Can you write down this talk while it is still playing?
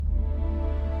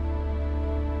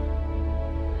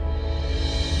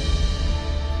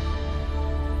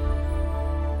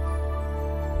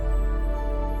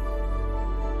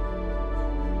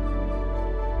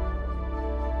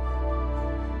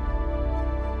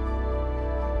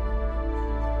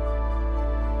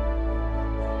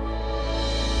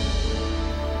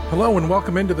Hello and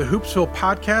welcome into the Hoopsville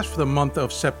podcast for the month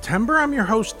of September. I'm your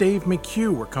host, Dave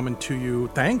McHugh. We're coming to you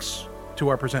thanks to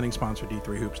our presenting sponsor,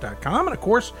 D3Hoops.com, and of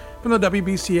course, from the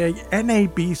WBCA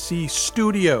NABC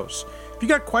studios. If you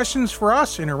got questions for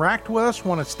us, interact with us,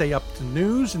 want to stay up to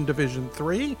news in Division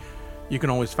 3, you can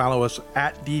always follow us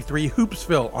at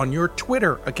D3Hoopsville on your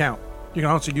Twitter account. You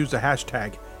can also use the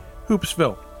hashtag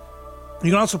Hoopsville.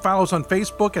 You can also follow us on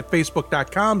Facebook at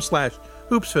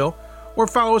facebook.com/Hoopsville, or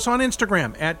follow us on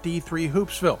Instagram at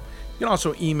D3Hoopsville. You can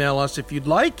also email us if you'd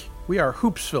like. We are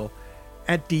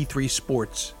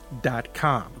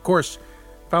hoopsville@d3sports.com. Of course,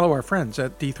 follow our friends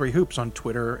at D3Hoops on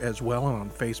Twitter as well and on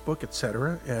Facebook,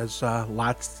 etc. as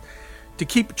lots to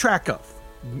keep track of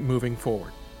moving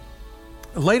forward.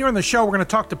 Later in the show, we're going to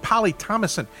talk to Polly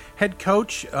Thomason, head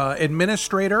coach,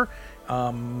 administrator,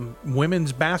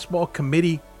 women's basketball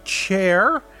committee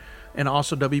chair, and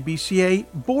also WBCA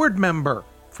board member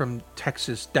from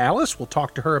Texas, Dallas. We'll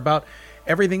talk to her about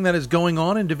everything that is going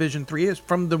on in Division 3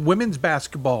 from the women's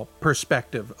basketball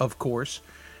perspective, of course.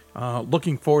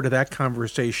 Looking forward to that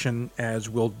conversation as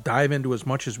we'll dive into as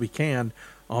much as we can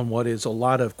on what is a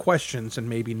lot of questions and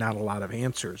maybe not a lot of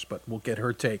answers, but we'll get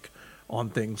her take on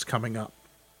things coming up.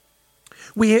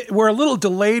 We're a little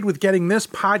delayed with getting this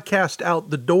podcast out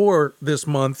the door this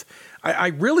month. I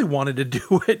really wanted to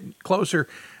do it closer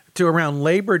to around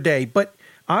Labor Day, but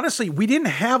honestly, we didn't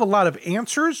have a lot of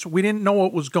answers. We didn't know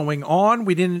what was going on.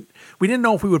 We didn't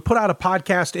know if we would put out a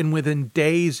podcast and within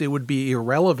days it would be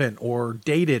irrelevant or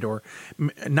dated or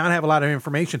not have a lot of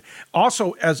information.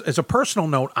 Also, as a personal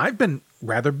note, I've been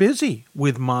rather busy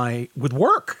with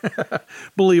work,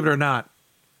 believe it or not,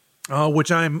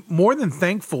 which I'm more than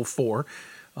thankful for.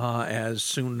 As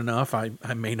soon enough, I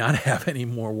may not have any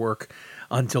more work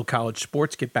until college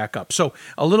sports get back up. So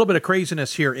a little bit of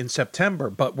craziness here in September,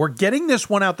 but we're getting this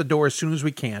one out the door as soon as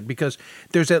we can because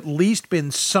there's at least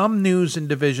been some news in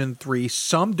Division 3,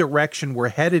 some direction we're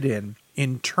headed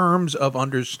in terms of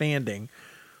understanding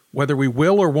whether we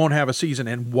will or won't have a season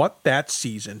and what that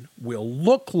season will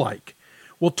look like.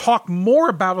 We'll talk more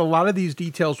about a lot of these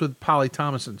details with Polly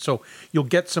Thomason, so you'll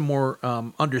get some more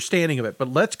understanding of it.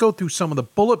 But let's go through some of the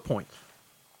bullet points.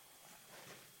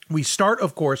 We start,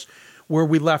 of course, where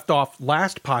we left off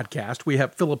last podcast. We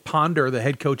have Philip Ponder, the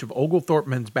head coach of Oglethorpe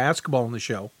men's basketball, on the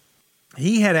show.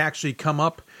 He had actually come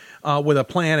up with a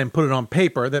plan and put it on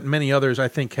paper that many others, I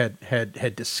think,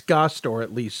 had discussed or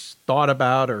at least thought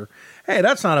about, or, hey,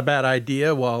 that's not a bad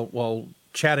idea, while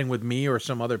chatting with me or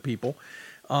some other people.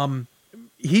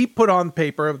 He put on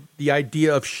paper the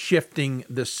idea of shifting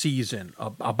the season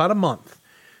about a month.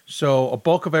 So a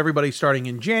bulk of everybody starting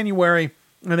in January,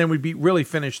 and then we'd really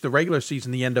finish the regular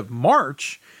season the end of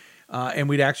March, and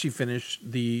we'd actually finish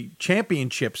the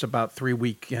championships about 3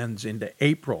 weekends into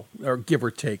April, or give or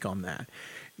take on that.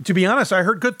 To be honest, I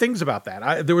heard good things about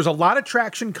that. There was a lot of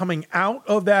traction coming out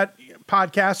of that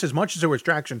podcast, as much as there was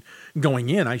traction going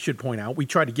in, I should point out. We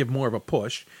tried to give more of a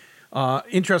push.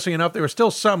 Interesting enough, there were still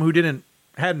some who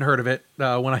hadn't heard of it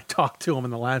when I talked to them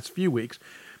in the last few weeks.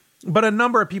 But a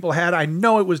number of people had. I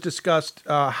know it was discussed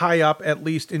high up, at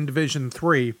least in Division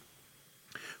 3,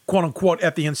 quote unquote,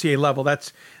 at the NCAA level.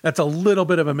 That's a little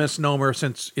bit of a misnomer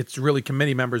since it's really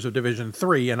committee members of Division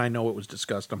 3, and I know it was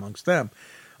discussed amongst them.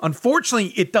 Unfortunately,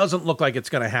 it doesn't look like it's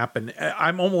going to happen.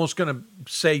 I'm almost going to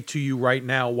say to you right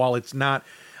now, while it's not,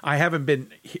 I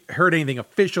haven't heard anything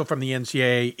official from the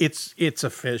NCAA. It's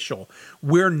official.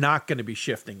 We're not going to be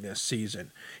shifting this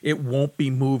season. It won't be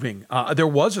moving. There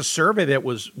was a survey that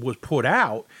was put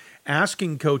out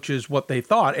asking coaches what they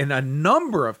thought, and a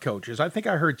number of coaches, I think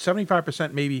I heard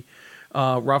 75%, maybe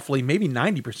roughly, maybe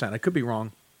 90%. I could be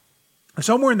wrong.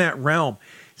 Somewhere in that realm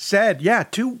said, yeah,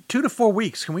 2 to 4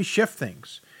 weeks. Can we shift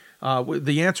things?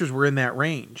 The answers were in that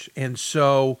range, and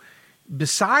so.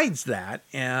 Besides that,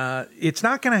 it's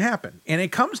not going to happen. And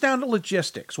it comes down to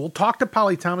logistics. We'll talk to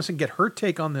Polly Thomas and get her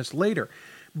take on this later.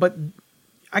 But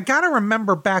I got to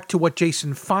remember back to what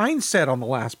Jason Fine said on the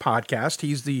last podcast.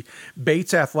 He's the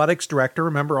Bates Athletics Director.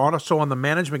 Remember, also on the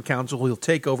Management Council. He'll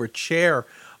take over chair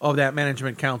of that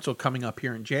Management Council coming up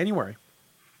here in January.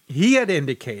 He had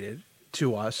indicated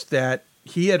to us that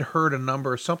he had heard a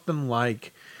number, something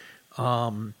like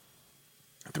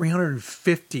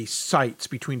 350 sites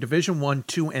between Division 1,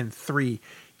 2, and 3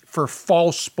 for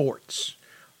fall sports.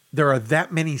 There are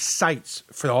that many sites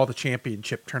for all the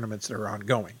championship tournaments that are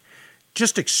ongoing.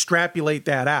 Just extrapolate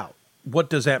that out. What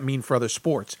does that mean for other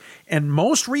sports? And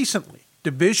most recently,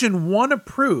 Division 1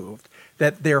 approved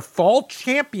that their fall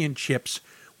championships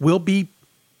will be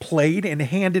played and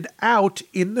handed out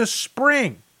in the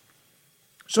spring.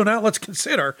 So now let's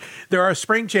consider there are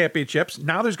spring championships.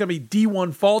 Now there's going to be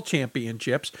D1 fall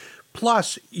championships,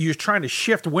 Plus, you're trying to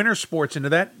shift winter sports into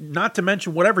that, not to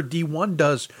mention whatever D1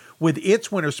 does with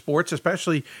its winter sports,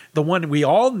 especially the one we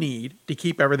all need to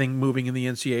keep everything moving in the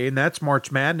NCAA, and that's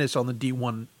March Madness on the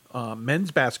D1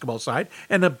 men's basketball side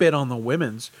and a bit on the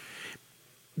women's.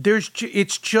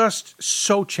 It's just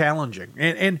so challenging.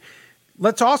 And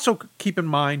let's also keep in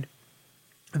mind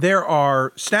there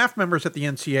are staff members at the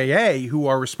NCAA who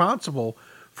are responsible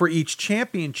for each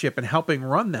championship and helping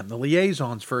run them, the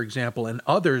liaisons, for example, and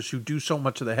others who do so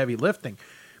much of the heavy lifting.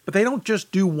 But they don't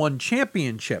just do one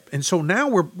championship. And so now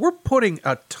we're putting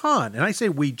a ton, and I say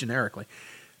we generically,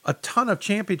 a ton of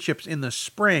championships in the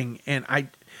spring. And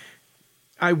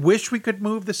I wish we could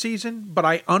move the season, but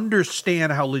I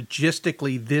understand how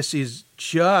logistically this is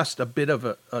just a bit of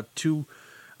a too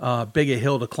big a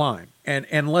hill to climb.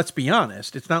 And let's be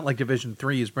honest, it's not like Division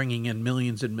III is bringing in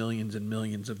millions and millions and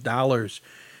millions of dollars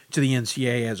to the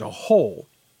NCAA as a whole.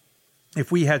 If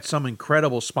we had some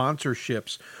incredible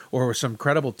sponsorships or some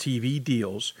credible TV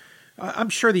deals, I'm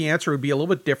sure the answer would be a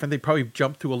little bit different. They'd probably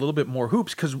jump through a little bit more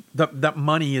hoops because that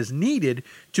money is needed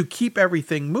to keep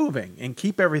everything moving and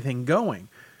keep everything going.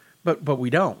 But we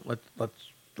don't.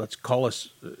 Let's call us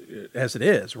as it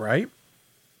is, right?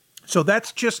 So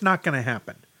that's just not going to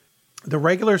happen. The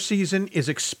regular season is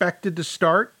expected to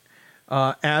start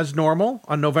as normal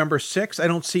on November 6th. I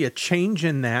don't see a change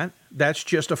in that. That's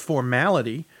just a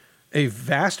formality. A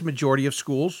vast majority of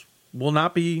schools will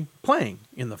not be playing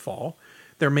in the fall.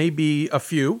 There may be a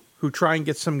few who try and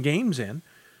get some games in,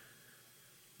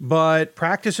 but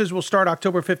practices will start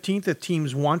October 15th if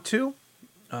teams want to.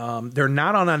 They're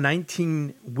not on a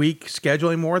 19-week schedule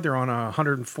anymore. They're on a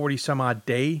 140-some-odd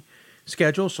day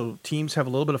schedule, so teams have a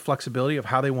little bit of flexibility of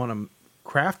how they want to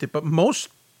craft it. But most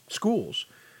schools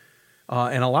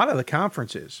and a lot of the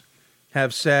conferences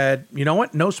have said, you know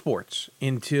what, no sports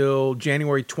until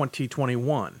January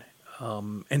 2021.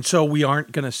 And so we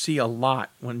aren't going to see a lot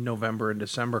when November and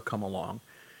December come along.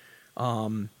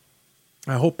 I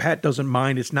hope Pat doesn't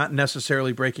mind. It's not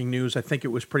necessarily breaking news. I think it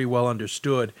was pretty well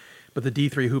understood. But the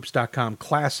D3Hoops.com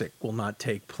Classic will not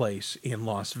take place in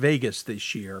Las Vegas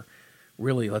this year.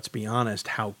 Really, let's be honest,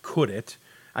 how could it?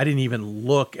 I didn't even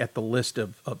look at the list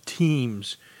of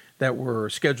teams that were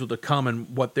scheduled to come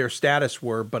and what their status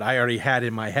were, but I already had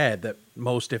in my head that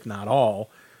most, if not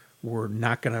all, were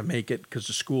not going to make it because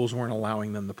the schools weren't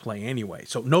allowing them to play anyway.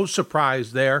 So no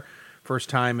surprise there. First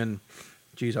time in,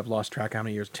 I've lost track how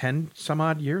many years, 10 some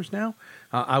odd years now.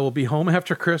 I will be home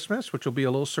after Christmas, which will be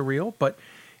a little surreal, but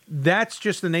that's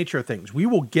just the nature of things. We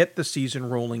will get the season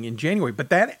rolling in January, but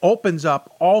that opens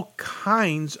up all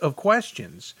kinds of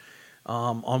questions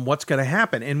on what's going to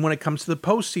happen. And when it comes to the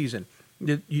postseason,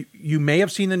 you may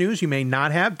have seen the news, you may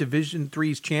not have. Division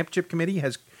III's Championship Committee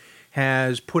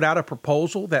has put out a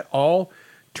proposal that all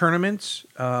tournaments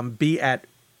be at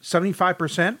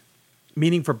 75%,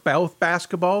 meaning for both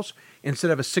basketballs,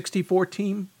 instead of a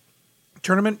 64-team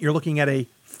tournament, you're looking at a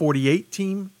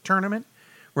 48-team tournament.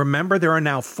 Remember, there are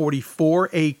now 44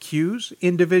 AQs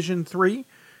in Division III,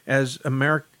 as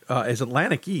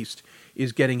Atlantic East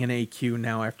is getting an AQ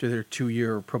now after their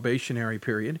 2-year probationary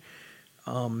period.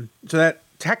 So that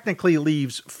technically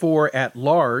leaves 4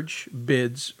 at-large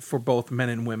bids for both men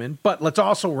and women. But let's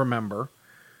also remember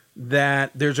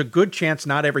that there's a good chance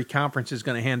not every conference is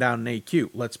going to hand out an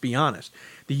AQ. Let's be honest.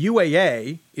 The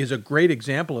UAA is a great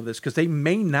example of this because they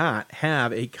may not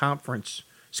have a conference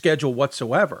schedule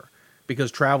whatsoever,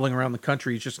 because traveling around the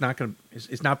country is just not going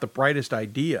to, it's not the brightest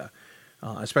idea,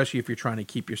 especially if you're trying to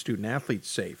keep your student athletes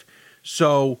safe.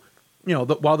 So,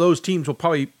 while those teams will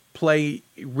probably play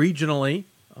regionally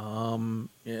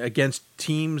against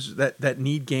teams that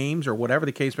need games or whatever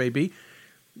the case may be,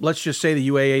 let's just say the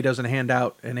UAA doesn't hand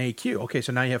out an AQ. Okay,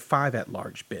 so now you have 5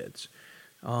 at-large bids.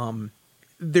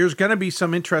 There's going to be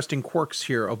some interesting quirks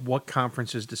here of what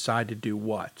conferences decide to do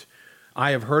what.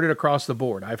 I have heard it across the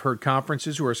board. I've heard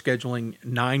conferences who are scheduling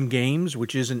 9 games,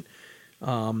 which isn't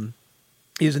even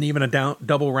a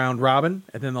double round robin,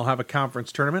 and then they'll have a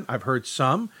conference tournament. I've heard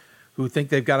some who think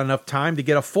they've got enough time to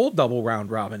get a full double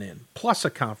round robin in, plus a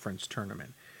conference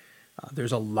tournament.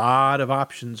 There's a lot of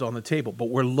options on the table, but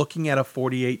we're looking at a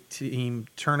 48-team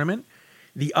tournament.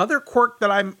 The other quirk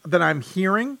that I'm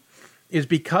hearing is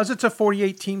because it's a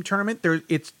 48-team tournament,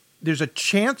 there's a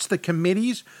chance the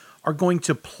committees are going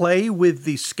to play with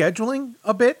the scheduling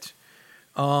a bit.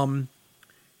 In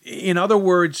other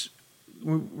words,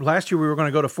 last year we were going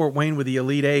to go to Fort Wayne with the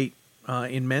Elite Eight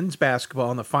in men's basketball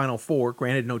in the Final Four.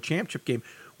 Granted, no championship game.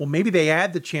 Well, maybe they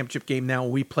add the championship game now.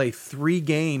 We play 3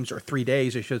 games, or 3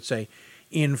 days, I should say,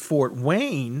 in Fort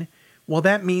Wayne. Well,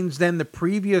 that means then the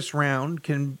previous round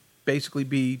can basically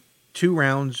be 2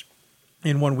 rounds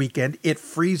in one weekend. It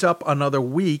frees up another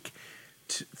week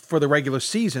for the regular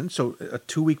season. So a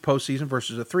 2-week postseason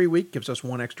versus a 3-week gives us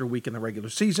one extra week in the regular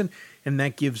season. And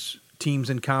that gives teams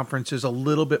and conferences a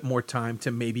little bit more time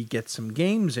to maybe get some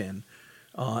games in,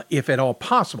 if at all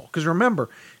possible. Because remember,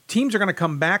 teams are going to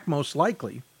come back most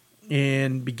likely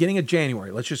in beginning of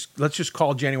January. Let's just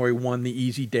call January 1 the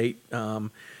easy date,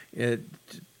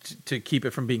 to keep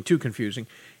it from being too confusing.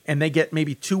 And they get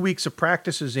maybe 2 weeks of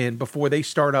practices in before they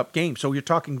start up games. So you're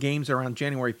talking games around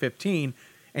January 15,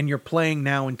 and you're playing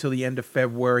now until the end of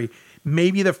February,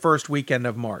 maybe the first weekend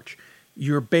of March.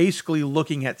 You're basically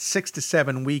looking at 6 to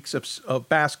 7 weeks of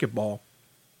basketball,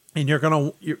 and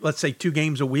let's say 2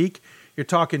 games a week. You're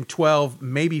talking 12,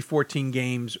 maybe 14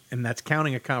 games, and that's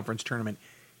counting a conference tournament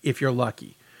if you're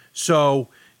lucky. So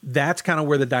that's kind of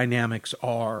where the dynamics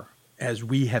are as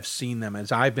we have seen them,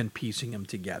 as I've been piecing them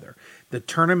together. The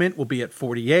tournament will be at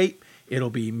 48. It'll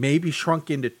be maybe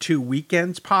shrunk into 2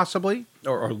 weekends possibly,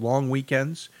 or long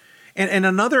weekends. And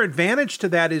another advantage to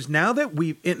that is now that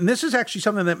and this is actually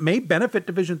something that may benefit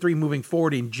Division III moving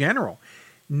forward in general.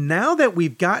 Now that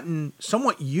we've gotten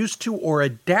somewhat used to or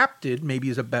adapted, maybe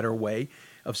is a better way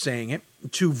of saying it,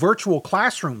 to virtual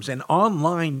classrooms and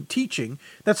online teaching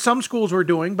that some schools were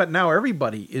doing, but now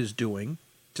everybody is doing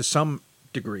to some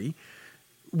degree,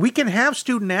 we can have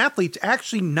student athletes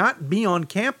actually not be on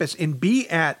campus and be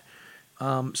at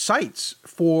sites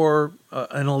for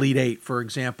an Elite Eight, for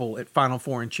example, at Final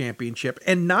Four and Championship,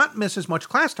 and not miss as much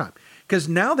class time. Because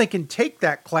now they can take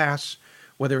that class,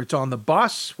 whether it's on the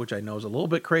bus, which I know is a little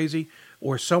bit crazy,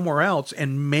 or somewhere else,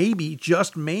 and maybe,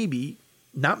 just maybe,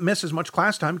 not miss as much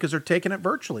class time because they're taking it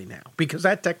virtually now. Because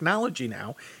that technology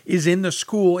now is in the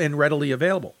school and readily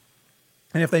available.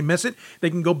 And if they miss it, they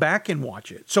can go back and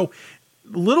watch it. So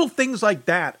little things like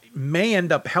that may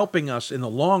end up helping us in the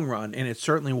long run, and it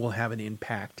certainly will have an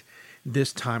impact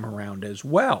this time around as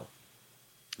well.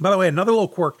 By the way, another little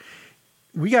quirk,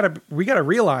 we gotta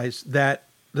realize that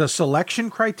the selection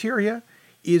criteria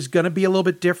is going to be a little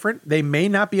bit different. They may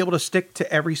not be able to stick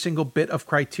to every single bit of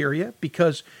criteria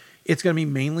because it's going to be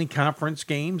mainly conference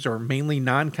games or mainly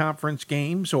non-conference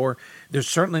games, or there's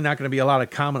certainly not going to be a lot of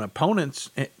common opponents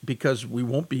because we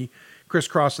won't be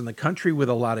crisscrossing the country with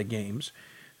a lot of games,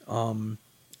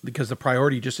 because the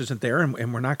priority just isn't there,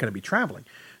 and we're not going to be traveling.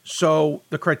 So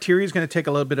the criteria is going to take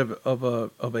a little bit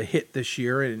of a hit this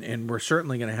year, and we're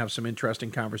certainly going to have some interesting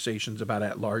conversations about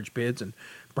at-large bids and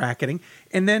bracketing.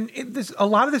 And then a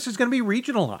lot of this is going to be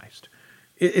regionalized.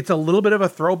 It's a little bit of a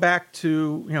throwback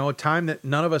to a time that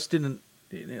none of us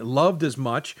loved as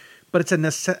much, but it's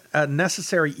a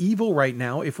necessary evil right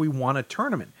now if we want a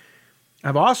tournament.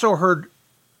 I've also heard,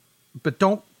 but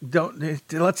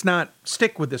let's not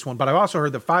stick with this one, but I've also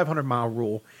heard the 500-mile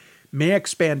rule may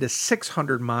expand to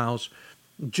 600 miles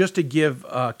just to give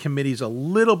committees a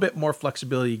little bit more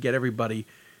flexibility to get everybody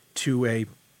to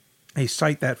a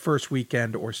site that first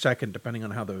weekend or second, depending on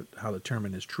how the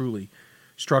tournament is truly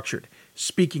structured.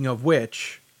 Speaking of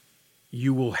which,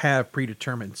 you will have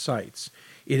predetermined sites.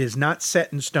 It is not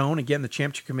set in stone. Again, the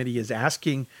championship committee is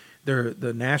asking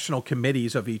the national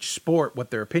committees of each sport what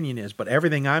their opinion is, but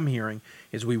everything I'm hearing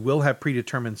is we will have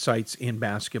predetermined sites in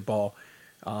basketball.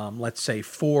 Let's say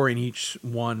 4 in each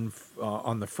one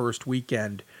on the first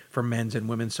weekend for men's and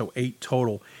women's, so 8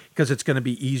 total, because it's going to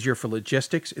be easier for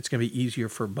logistics. It's going to be easier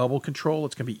for bubble control.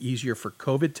 It's going to be easier for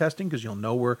COVID testing because you'll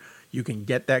know where you can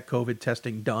get that COVID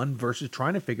testing done versus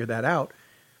trying to figure that out,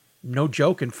 no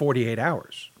joke, in 48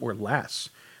 hours or less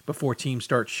before teams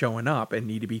start showing up and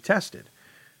need to be tested.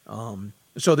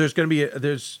 So we're going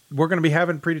to be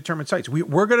having predetermined sites.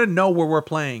 We're going to know where we're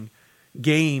playing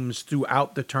games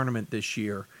throughout the tournament this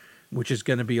year, which is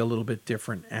going to be a little bit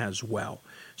different as well.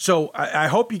 So I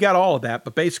hope you got all of that,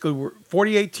 but basically we're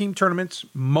 48 team tournaments,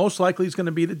 most likely is going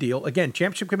to be the deal. Again,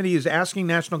 championship committee is asking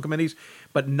national committees,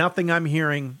 but nothing I'm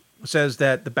hearing says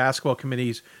that the basketball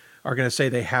committees are going to say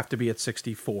they have to be at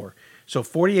 64. So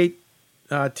 48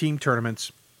 team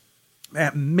tournaments,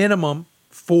 at minimum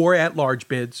 4 at-large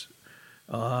bids,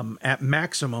 at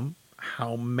maximum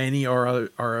how many are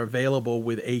available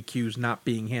with AQs not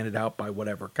being handed out by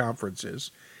whatever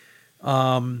conferences.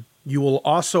 You will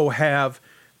also have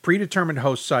predetermined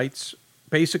host sites,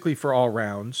 basically for all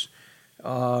rounds.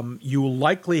 You will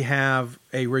likely have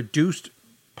a reduced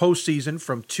postseason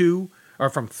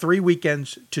from 3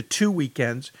 weekends to 2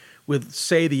 weekends, with,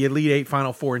 say, the Elite Eight,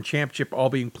 Final Four, and Championship all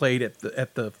being played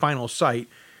at the final site.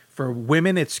 For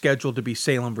women, it's scheduled to be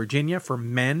Salem, Virginia. For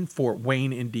men, Fort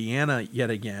Wayne, Indiana, yet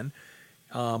again.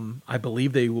 I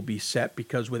believe they will be set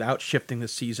because without shifting the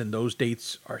season, those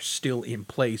dates are still in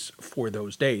place for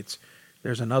those dates.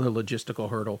 there's another logistical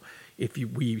hurdle. If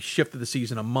we shifted the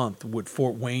season a month, would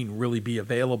Fort Wayne really be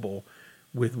available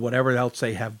with whatever else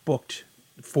they have booked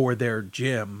for their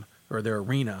gym or their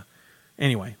arena?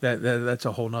 Anyway, that's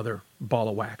a whole nother ball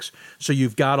of wax. So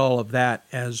you've got all of that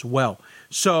as well.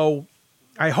 So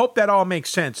I hope that all makes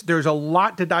sense. There's a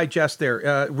lot to digest there.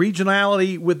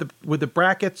 Regionality with the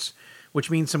brackets, which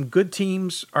means some good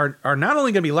teams are not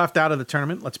only going to be left out of the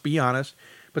tournament, let's be honest,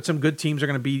 but some good teams are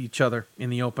going to beat each other in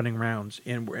the opening rounds.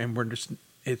 And we're just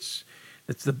it's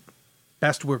the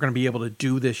best we're going to be able to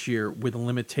do this year with the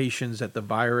limitations that the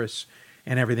virus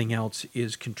and everything else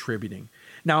is contributing.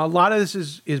 Now, a lot of this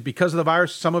is because of the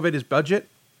virus. Some of it is budget.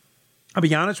 I'll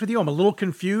be honest with you, I'm a little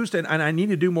confused, and I need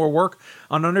to do more work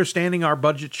on understanding our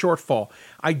budget shortfall.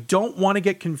 I don't want to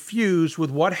get confused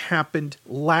with what happened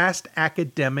last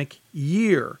academic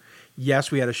year.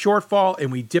 Yes, we had a shortfall,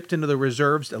 and we dipped into the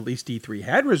reserves. At least D3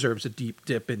 had reserves to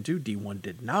dip into. D1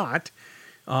 did not,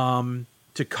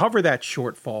 to cover that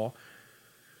shortfall.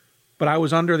 But I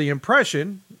was under the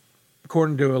impression,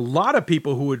 according to a lot of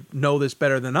people who would know this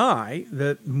better than I,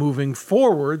 that moving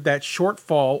forward, that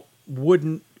shortfall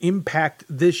wouldn't impact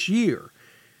this year.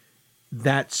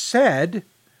 That said,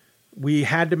 we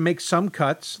had to make some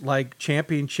cuts, like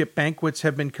championship banquets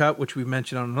have been cut, which we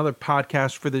mentioned on another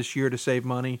podcast for this year to save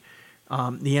money.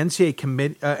 The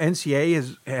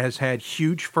NCAA has had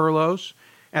huge furloughs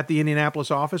at the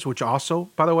Indianapolis office, which also,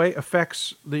 by the way,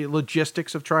 affects the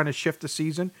logistics of trying to shift the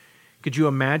season. Could you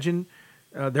imagine?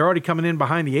 They're already coming in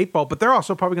behind the eight ball, but they're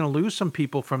also probably going to lose some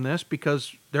people from this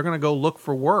because they're going to go look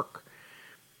for work.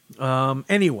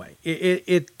 Anyway,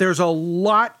 there's a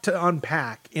lot to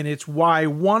unpack, and it's why,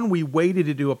 one, we waited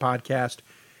to do a podcast,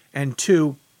 and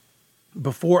two,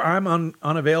 before I'm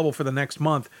unavailable for the next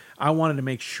month, I wanted to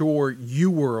make sure you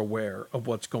were aware of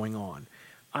what's going on.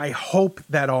 I hope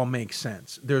that all makes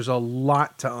sense. There's a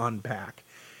lot to unpack.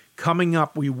 Coming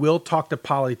up, we will talk to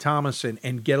Polly Thomason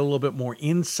and get a little bit more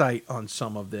insight on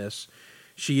some of this.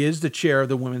 She is the chair of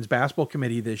the Women's Basketball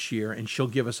Committee this year, and she'll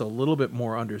give us a little bit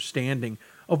more understanding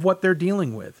of what they're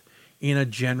dealing with in a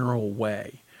general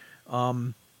way.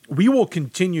 We will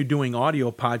continue doing audio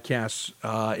podcasts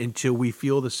until we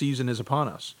feel the season is upon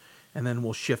us, and then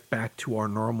we'll shift back to our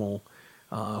normal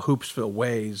Hoopsville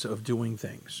ways of doing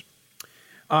things.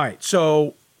 All right,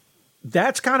 so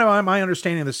that's kind of my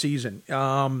understanding of the season.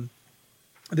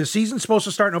 The season's supposed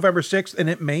to start November 6th, and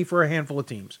it may for a handful of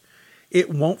teams. It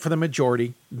won't for the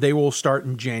majority. They will start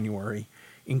in January,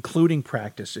 including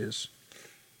practices.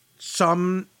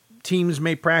 Some teams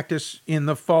may practice in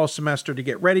the fall semester to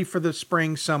get ready for the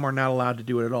spring. Some are not allowed to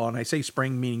do it at all. And I say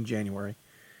spring meaning January.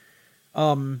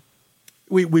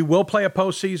 We will play a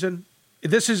postseason.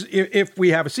 This is, if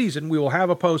we have a season, we will have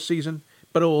a postseason,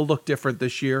 but it will look different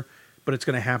this year. But it's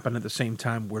going to happen at the same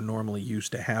time we're normally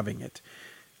used to having it.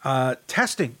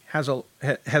 Testing has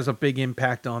a big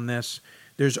impact on this.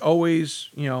 There's always,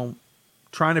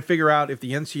 trying to figure out if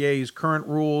the NCAA's current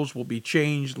rules will be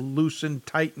changed, loosened,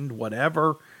 tightened,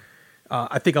 whatever.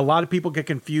 I think a lot of people get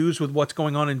confused with what's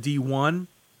going on in D1.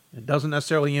 It doesn't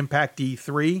necessarily impact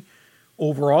D3.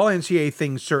 Overall, NCAA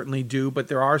things certainly do, but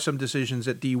there are some decisions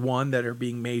at D1 that are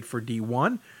being made for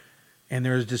D1, and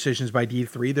there's decisions by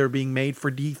D3 that are being made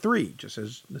for D3, just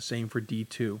as the same for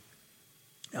D2.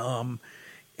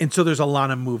 And so there's a lot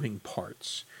of moving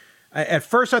parts. At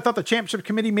first, I thought the championship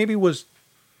committee maybe was,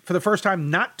 for the first time,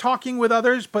 not talking with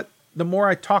others, but the more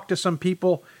I talk to some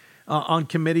people on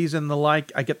committees and the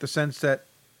like, I get the sense that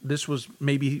this was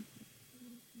maybe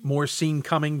more seen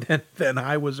coming than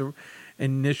I was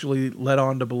initially led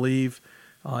on to believe.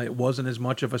 It wasn't as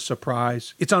much of a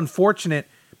surprise. It's unfortunate,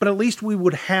 but at least we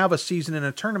would have a season and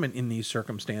a tournament in these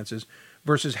circumstances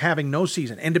versus having no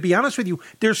season. And to be honest with you,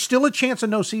 there's still a chance of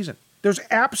no season. There's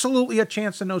absolutely a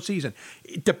chance of no season.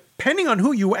 Depending on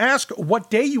who you ask,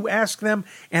 what day you ask them,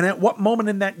 and at what moment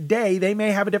in that day, they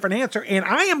may have a different answer. And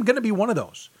I am going to be one of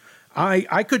those.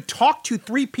 I could talk to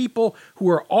 3 people who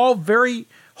are all very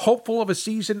hopeful of a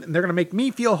season, and they're going to make me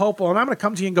feel hopeful. And I'm going to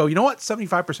come to you and go, you know what?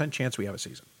 75% chance we have a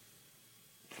season.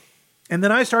 And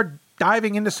then I start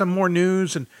diving into some more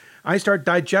news, and I start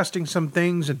digesting some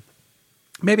things, and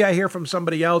maybe I hear from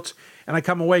somebody else, and I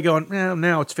come away going,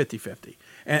 now it's 50-50.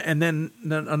 And then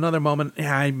another moment,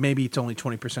 maybe it's only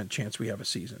 20% chance we have a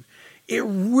season.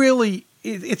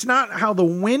 It's not how the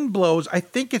wind blows. I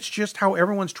think it's just how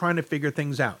everyone's trying to figure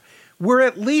things out. We're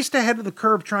at least ahead of the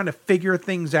curve trying to figure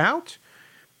things out.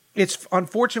 It's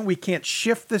unfortunate we can't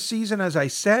shift the season, as I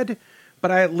said,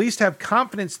 but I at least have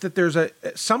confidence that there's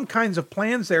some kinds of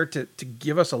plans there to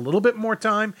give us a little bit more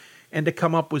time and to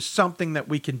come up with something that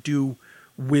we can do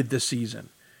with the season.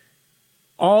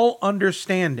 All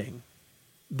understanding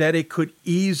that it could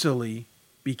easily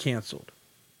be canceled.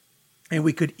 And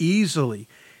we could easily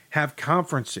have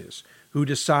conferences who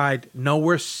decide, no,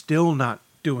 we're still not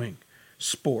doing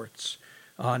sports.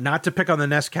 Not to pick on the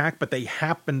NESCAC, but they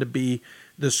happen to be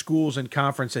the schools and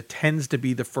conference that tends to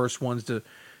be the first ones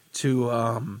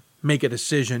to make a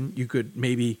decision. You could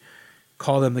maybe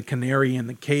call them the canary in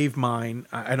the cave mine.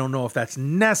 I don't know if that's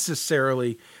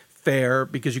necessarily fair,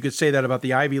 because you could say that about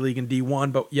the Ivy League and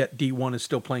D1, but yet D1 is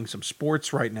still playing some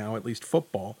sports right now, at least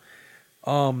football.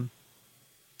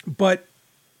 But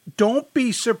don't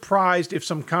be surprised if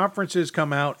some conferences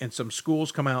come out and some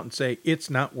schools come out and say, it's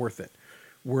not worth it.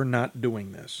 We're not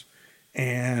doing this.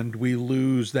 And we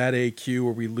lose that AQ,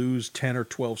 or we lose 10 or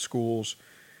 12 schools.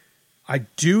 I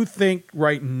do think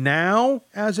right now,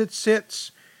 as it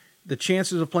sits, the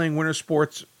chances of playing winter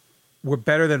sports were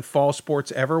better than fall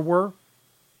sports ever were.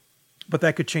 But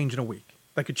that could change in a week.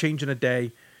 That could change in a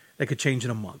day. That could change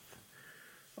in a month.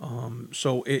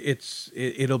 So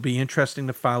it'll be interesting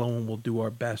to follow, and we'll do our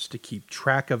best to keep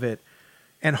track of it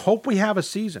and hope we have a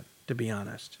season, to be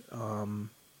honest.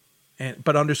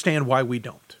 But understand why we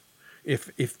don't,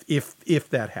 if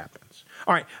that happens.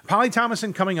 All right, Polly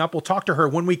Thomason coming up. We'll talk to her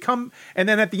when we come, and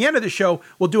then at the end of the show,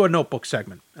 we'll do a notebook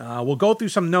segment. We'll go through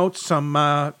some notes,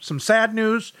 some sad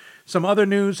news, some other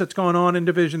news that's going on in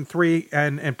Division III,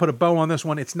 and put a bow on this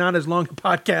one. It's not as long a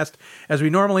podcast as we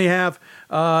normally have,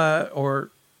 or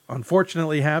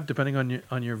unfortunately have, depending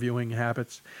on your viewing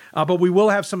habits. But we will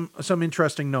have some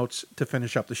interesting notes to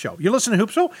finish up the show. You're listening to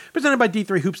Hoopsville, presented by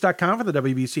D3Hoops.com for the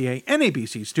WBCA and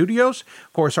ABC studios.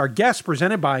 Of course, our guests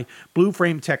presented by Blue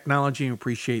Frame Technology, and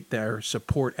appreciate their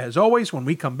support as always. When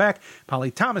we come back,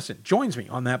 Polly Thomason joins me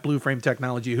on that Blue Frame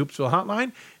Technology Hoopsville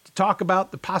hotline to talk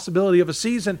about the possibility of a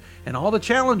season and all the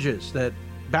challenges that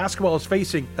basketball is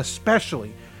facing,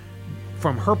 especially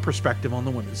from her perspective on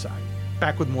the women's side.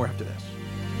 Back with more after this.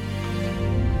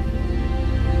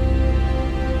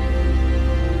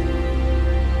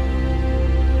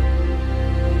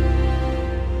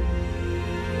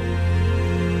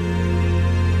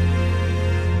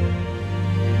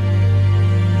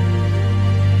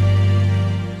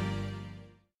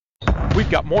 We've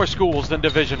got more schools than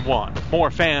Division I,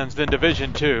 more fans than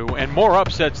Division II, and more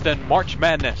upsets than March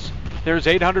Madness. There's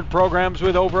 800 programs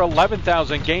with over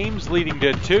 11,000 games leading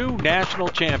to 2 national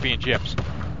championships.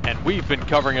 And we've been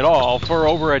covering it all for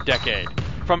over a decade.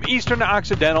 From Eastern to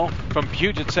Occidental, from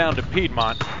Puget Sound to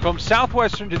Piedmont, from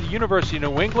Southwestern to the University of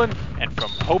New England, and from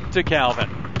Hope to Calvin.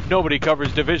 Nobody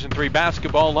covers Division III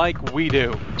basketball like we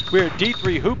do. We're at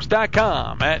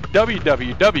D3Hoops.com at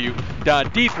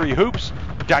www.d3hoops.com.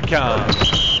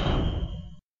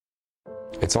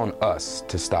 It's on us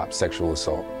to stop sexual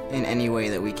assault in any way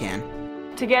that we can.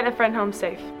 To get a friend home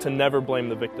safe. To never blame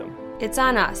the victim. It's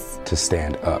on us. to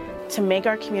stand up. To make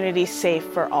our community safe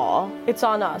for all. It's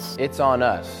on us. It's on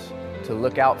us to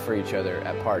look out for each other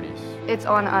at parties. It's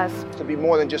on us. To be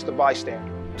more than just a bystander.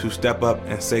 To step up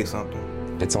and say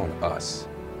something. It's on us,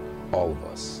 all of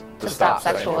us. To stop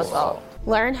sexual assault.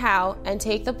 Learn how and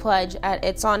take the pledge at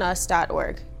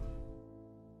itsonus.org.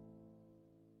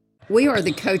 We are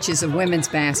the coaches of women's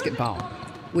basketball.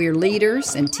 We are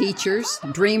leaders and teachers,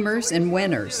 dreamers and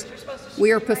winners.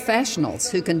 We are professionals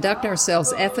who conduct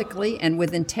ourselves ethically and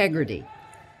with integrity.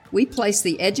 We place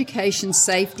the education,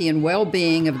 safety, and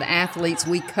well-being of the athletes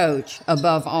we coach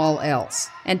above all else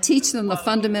and teach them the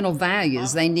fundamental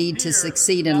values they need to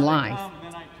succeed in life.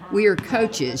 We are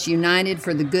coaches united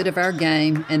for the good of our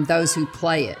game and those who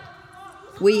play it.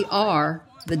 We are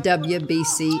the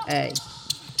WBCA.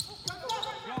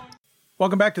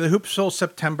 Welcome back to the Hoopsville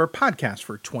September podcast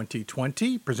for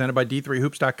 2020, presented by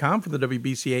D3Hoops.com for the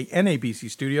WBCA and ABC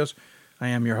studios. I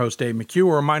am your host, Dave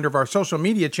McHugh. A reminder of our social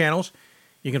media channels.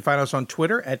 You can find us on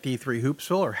Twitter at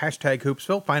D3Hoopsville or hashtag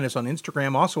Hoopsville. Find us on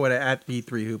Instagram also at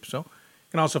D3Hoopsville. You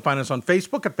can also find us on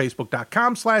Facebook at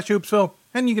facebook.com/Hoopsville.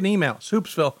 And you can email us,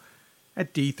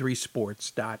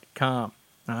 hoopsville@d3sports.com.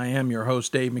 I am your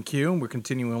host, Dave McHugh, and we're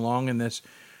continuing along in this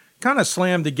kind of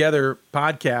slammed together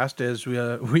podcast as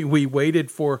we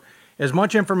waited for as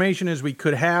much information as we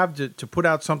could have to put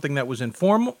out something that was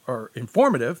informal or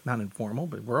informative, not informal,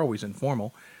 but we're always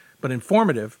informal, but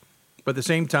informative. But at the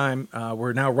same time,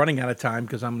 we're now running out of time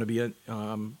because I'm going to be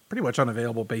pretty much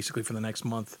unavailable basically for the next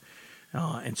month.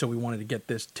 And so we wanted to get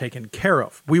this taken care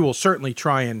of. We will certainly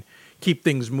try and keep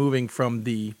things moving from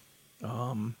the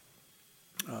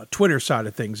Twitter side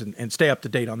of things and stay up to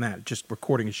date on that. Just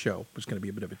recording a show was going to be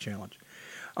a bit of a challenge.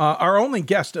 Our only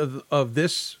guest of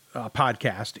this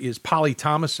podcast is Polly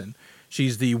Thomason.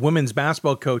 She's the women's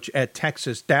basketball coach at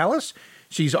Texas Dallas.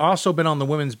 She's also been on the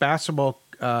women's basketball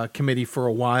committee for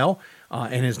a while.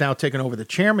 and has now taken over the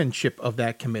chairmanship of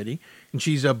that committee. And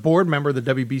she's a board member of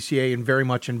the WBCA and very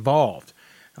much involved.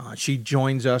 She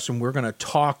joins us, and we're going to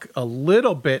talk a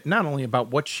little bit, not only about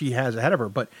what she has ahead of her,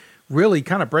 but really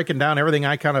kind of breaking down everything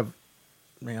I kind of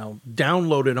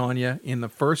downloaded on you in the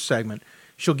first segment.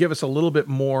 She'll give us a little bit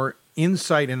more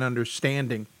insight and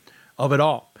understanding of it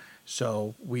all.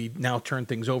 So we now turn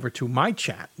things over to my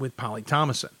chat with Polly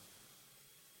Thomason.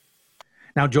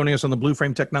 Now joining us on the Blue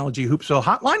Frame Technology Hoopsville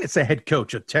Hotline, it's the head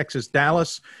coach of Texas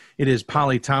Dallas. It is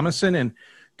Polly Thomason. And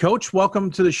Coach, welcome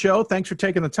to the show. Thanks for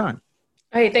taking the time.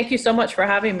 Hey, thank you so much for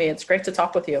having me. It's great to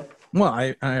talk with you. Well,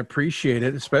 I appreciate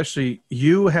it, especially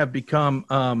you have become,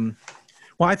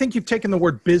 I think you've taken the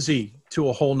word busy to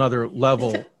a whole nother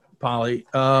level, Polly.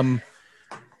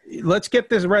 Let's get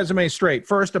this resume straight.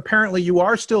 First, apparently you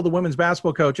are still the women's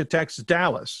basketball coach at Texas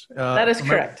Dallas. That is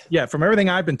correct. From everything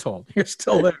I've been told, you're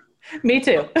still there. Me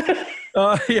too.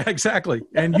 Yeah, exactly.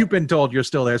 And you've been told you're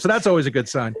still there. So that's always a good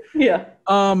sign. Yeah.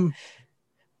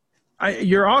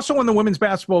 You're also on the women's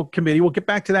basketball committee. We'll get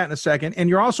back to that in a second. And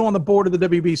you're also on the board of the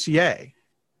WBCA.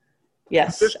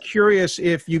 Yes. I'm just curious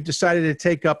if you've decided to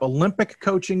take up Olympic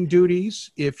coaching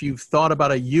duties, if you've thought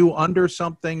about a U under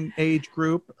something age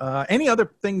group, any other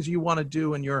things you want to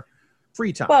do in your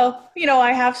free time. Well,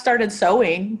 I have started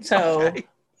sewing. So, okay.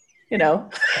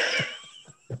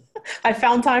 I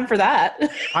found time for that.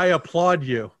 I applaud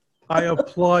you.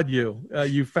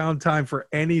 You found time for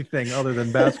anything other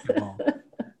than basketball.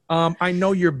 I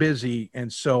know you're busy,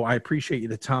 and so I appreciate you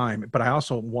the time, but I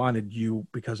also wanted you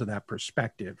because of that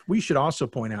perspective. We should also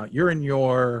point out you're in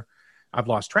I've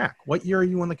lost track. What year are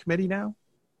you on the committee now?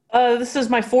 This is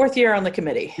my fourth year on the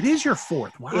committee. It is your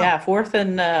fourth. Wow. Yeah, fourth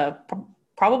and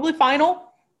probably final.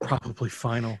 Probably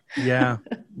final. Yeah.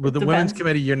 With the women's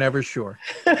committee, you're never sure.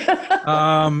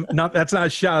 That's not a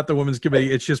shot at the women's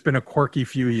committee. It's just been a quirky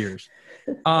few years.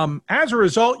 As a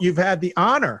result, you've had the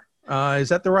honor. Is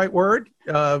that the right word?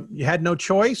 You had no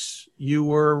choice. You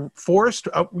were forced.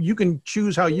 You can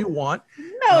choose how you want.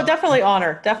 No, definitely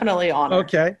honor. Definitely honor.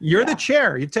 Okay. You're the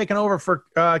chair. You've taken over for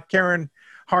Karen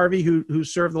Harvey, who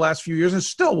served the last few years and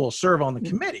still will serve on the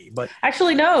committee. But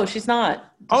actually, no, she's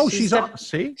not. She's on.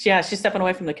 See? Yeah, she's stepping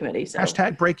away from the committee. So.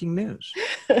 Hashtag breaking news.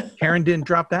 Karen didn't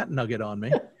drop that nugget on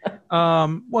me.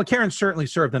 Well, Karen certainly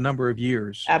served a number of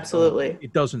years. Absolutely.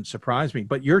 It doesn't surprise me.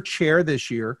 But you're chair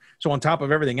this year, so on top of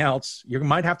everything else, you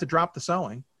might have to drop the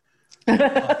sewing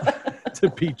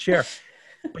to be chair.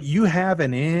 But you have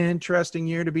an interesting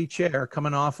year to be chair,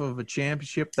 coming off of a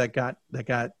championship that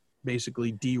got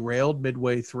basically derailed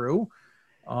midway through,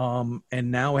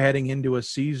 and now heading into a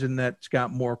season that's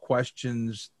got more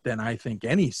questions than I think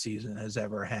any season has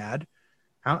ever had.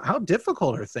 How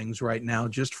difficult are things right now,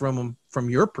 just from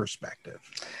your perspective?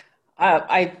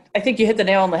 I think you hit the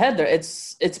nail on the head there.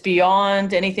 It's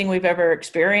beyond anything we've ever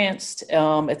experienced.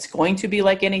 It's going to be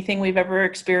like anything we've ever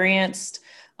experienced.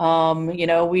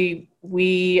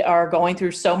 We are going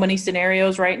through so many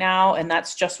scenarios right now, and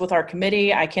that's just with our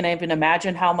committee. I can't even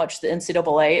imagine how much the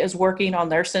NCAA is working on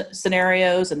their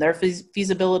scenarios and their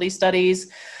feasibility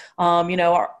studies.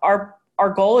 Our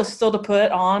goal is still to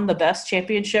put on the best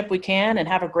championship we can and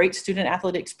have a great student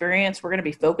athlete experience. We're going to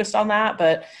be focused on that,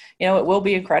 but it will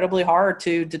be incredibly hard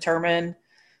to determine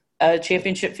a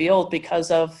championship field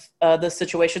because of the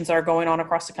situations that are going on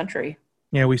across the country.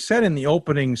 Yeah, we said in the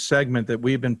opening segment that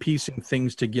we've been piecing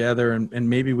things together, and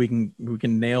maybe we can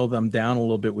nail them down a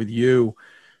little bit with you.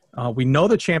 We know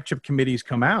the championship committees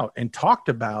come out and talked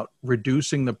about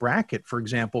reducing the bracket, for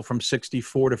example, from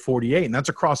 64 to 48, and that's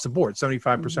across the board,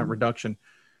 75% reduction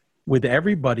with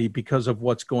everybody because of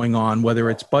what's going on, whether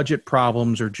it's budget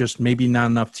problems or just maybe not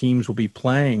enough teams will be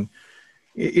playing.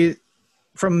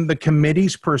 From the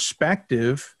committee's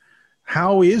perspective,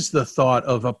 how is the thought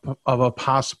of a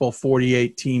possible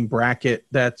 48-team bracket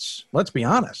that's, let's be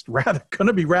honest, going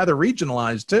to be rather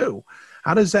regionalized too?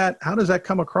 How does that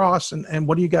come across, and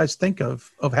what do you guys think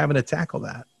of having to tackle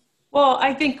that? Well,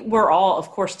 I think we're all, of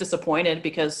course, disappointed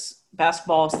because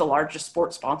basketball is the largest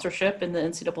sports sponsorship in the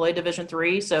NCAA Division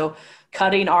III. So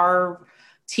cutting our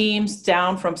teams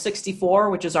down from 64,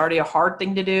 which is already a hard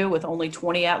thing to do with only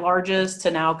 20 at-larges,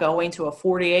 to now going to a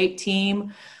 48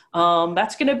 team.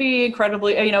 That's going to be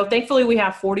incredibly, thankfully we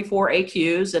have 44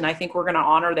 AQs, and I think we're going to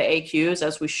honor the AQs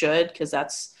as we should, because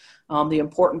that's the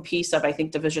important piece of, I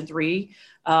think, Division III.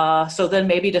 So then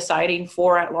maybe deciding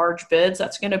 4 at-large bids,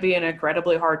 that's going to be an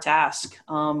incredibly hard task.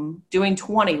 Doing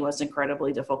 20 was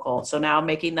incredibly difficult. So now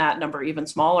making that number even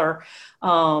smaller,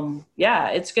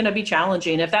 it's going to be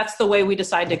challenging. If that's the way we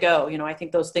decide to go, I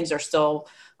think those things are still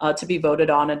to be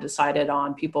voted on and decided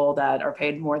on, people that are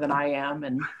paid more than I am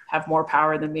and have more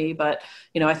power than me. But,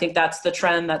 I think that's the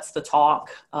trend, that's the talk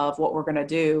of what we're going to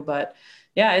do. But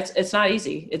yeah, it's not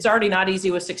easy. It's already not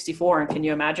easy with 64. And can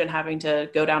you imagine having to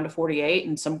go down to 48?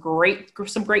 And some great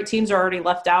teams are already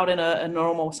left out in a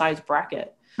normal size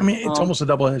bracket. I mean, it's almost a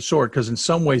double-edged sword, because in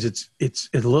some ways it's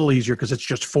a little easier because it's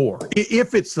just 4.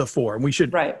 If it's the 4, and we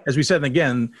should, as we said,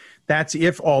 again, that's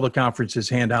if all the conferences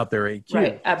hand out their AQ.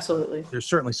 Right, absolutely. There's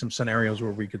certainly some scenarios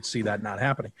where we could see that not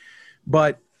happening.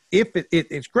 But if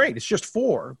it's great, it's just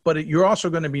 4, but you're also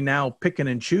going to be now picking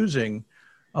and choosing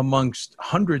amongst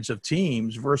hundreds of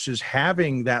teams versus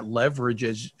having that leverage,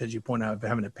 as you point out, of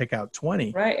having to pick out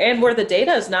 20. Right, and where the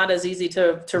data is not as easy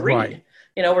to read. Right.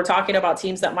 We're talking about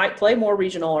teams that might play more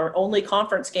regional or only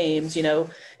conference games.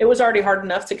 It was already hard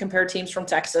enough to compare teams from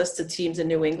Texas to teams in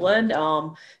New England.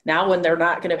 Now when they're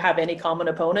not going to have any common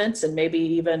opponents and maybe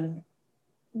even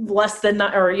less than,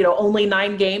 only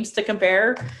 9 games to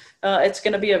compare, it's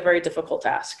going to be a very difficult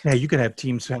task. Yeah, you could have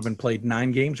teams having played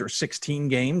 9 games or 16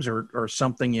 games or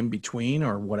something in between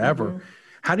or whatever.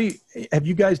 Mm-hmm. Have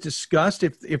you guys discussed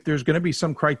if there's going to be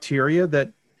some criteria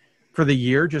that for the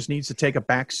year just needs to take a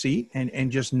back seat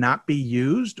and just not be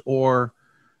used, or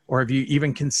have you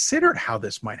even considered how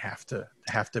this might have to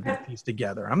be pieced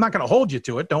together? I'm not going to hold you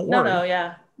to it. Don't worry.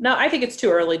 No, I think it's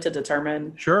too early to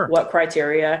determine what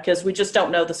criteria, because we just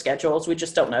don't know the schedules. We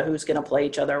just don't know who's going to play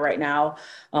each other right now.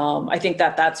 I think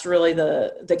that's really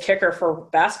the kicker for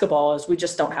basketball, is we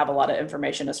just don't have a lot of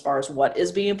information as far as what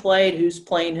is being played, who's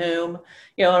playing whom,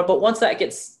 but once that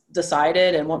gets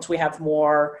decided and once we have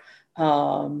more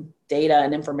data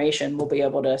and information, we'll be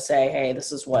able to say, hey,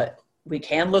 this is what we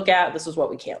can look at. This is what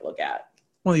we can't look at.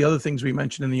 One of the other things we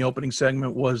mentioned in the opening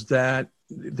segment was that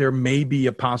there may be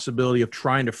a possibility of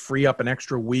trying to free up an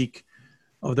extra week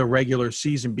of the regular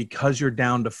season because you're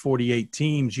down to 48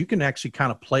 teams. You can actually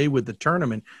kind of play with the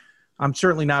tournament. I'm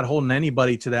certainly not holding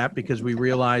anybody to that, because we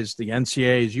realize the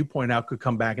NCAA, as you point out, could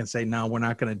come back and say, no, we're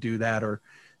not going to do that, or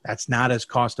that's not as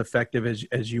cost effective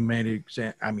as you made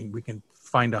it. I mean, we can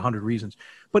find 100 reasons.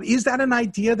 But is that an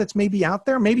idea that's maybe out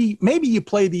there? Maybe you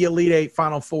play the Elite Eight,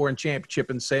 Final Four, and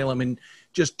championship in Salem in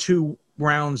just 2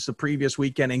 rounds the previous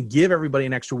weekend and give everybody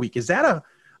an extra week. Is that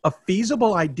a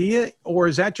feasible idea, or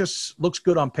is that just looks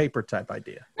good on paper type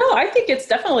idea? No, I think it's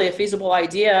definitely a feasible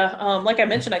idea. Like I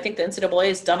mentioned, I think the NCAA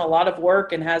has done a lot of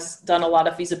work and has done a lot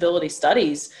of feasibility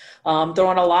studies,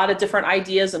 throwing a lot of different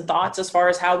ideas and thoughts as far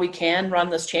as how we can run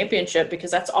this championship,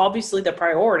 because that's obviously the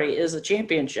priority, is a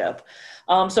championship.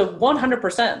 So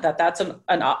 100% that's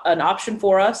an option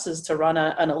for us, is to run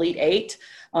an Elite Eight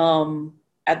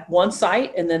at one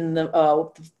site, and then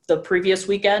the previous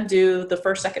weekend do the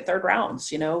first, second, third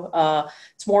rounds.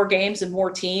 It's more games and more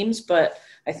teams, but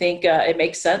I think it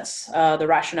makes sense. The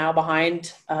rationale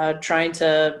behind trying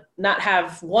to not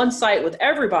have one site with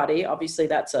everybody, obviously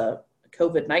that's a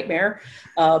COVID nightmare,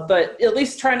 but at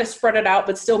least trying to spread it out,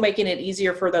 but still making it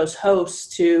easier for those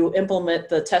hosts to implement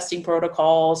the testing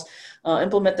protocols,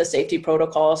 implement the safety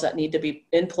protocols that need to be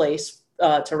in place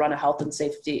to run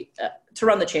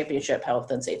the championship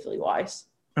health and safety wise.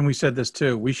 And we said this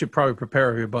too, we should probably prepare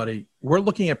everybody. We're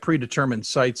looking at predetermined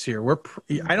sites here.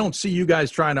 I don't see you guys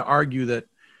trying to argue that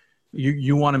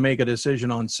you want to make a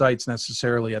decision on sites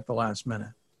necessarily at the last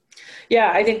minute.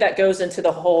 Yeah, I think that goes into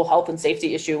the whole health and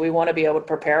safety issue. We want to be able to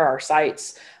prepare our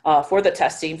sites for the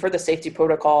testing, for the safety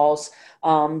protocols.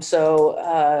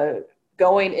 So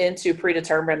going into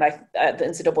predetermined, the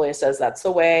NCAA says that's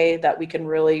the way that we can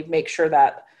really make sure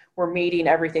that we're meeting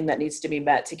everything that needs to be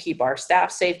met to keep our staff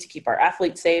safe, to keep our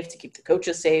athletes safe, to keep the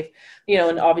coaches safe,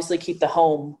 and obviously keep the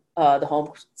home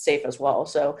safe as well.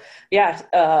 So yeah,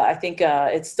 I think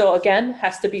it still, again,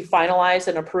 has to be finalized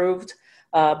and approved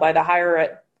by the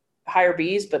higher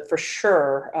Bs, but for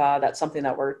sure that's something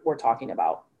that we're talking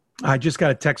about. I just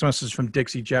got a text message from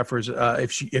Dixie Jeffers.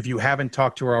 If you haven't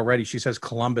talked to her already, she says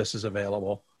Columbus is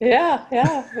available. Yeah.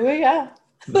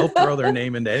 They'll throw their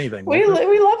name into anything. We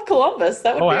love Columbus.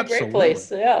 That would be absolutely. A great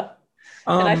place. Yeah.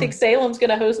 And I think Salem's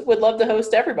going to would love to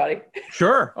host everybody.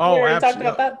 Sure. Oh, we already talked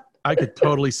about that. I could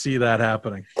totally see that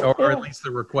happening, or at least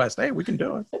the request. Hey, we can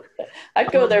do it.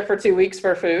 I'd go there for 2 weeks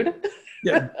for food.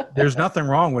 Yeah, there's nothing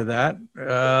wrong with that.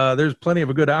 There's plenty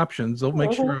of good options. They'll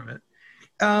make sure of it.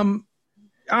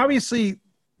 Obviously,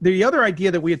 The other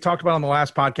idea that we had talked about on the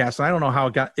last podcast, and I don't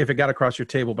know if it got across your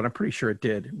table, but I'm pretty sure it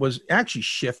did, was actually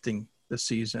shifting the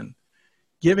season,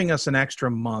 giving us an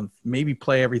extra month, maybe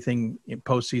play everything in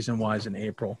postseason wise in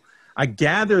April. I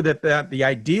gather that the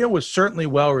idea was certainly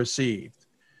well received,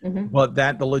 but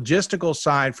that the logistical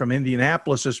side from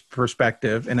Indianapolis's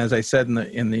perspective, and as I said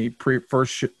in the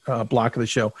first block of the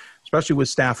show, especially with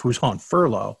staff who's on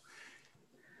furlough,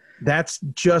 that's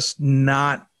just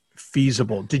not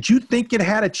feasible. Did you think it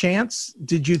had a chance?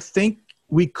 Did you think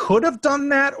we could have done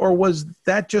that, or was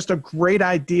that just a great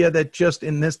idea that just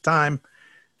in this time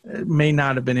may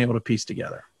not have been able to piece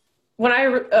together? When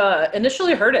I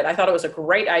initially heard it, I thought it was a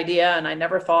great idea, and I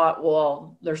never thought,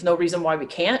 well, there's no reason why we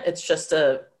can't. It's just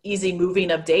a easy moving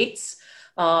of dates.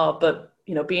 But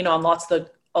being on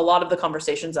a lot of the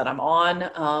conversations that I'm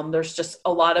on, there's just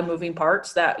a lot of moving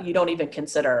parts that you don't even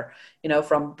consider.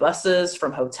 From buses,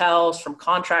 from hotels, from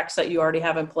contracts that you already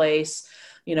have in place.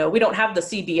 We don't have the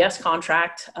CBS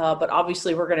contract, but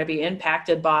obviously we're going to be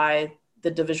impacted by the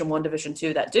Division I, Division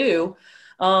II that do.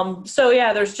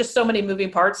 There's just so many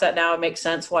moving parts that now it makes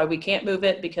sense why we can't move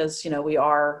it, because, we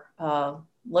are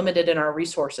limited in our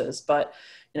resources. But,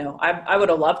 I would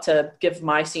have loved to give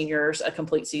my seniors a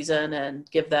complete season and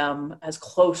give them as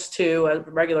close to a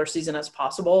regular season as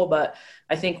possible. But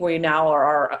I think we now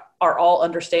are all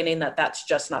understanding that that's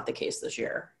just not the case this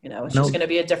year. It's just going to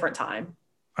be a different time.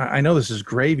 I know this is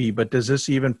gravy, but does this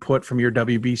even put, from your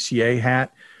WBCA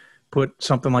hat, put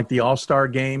something like the All-Star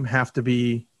game have to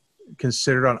be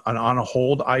considered on a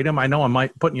hold item? I know I'm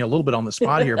putting you a little bit on the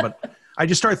spot here, but I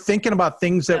just start thinking about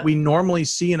things that we normally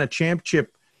see in a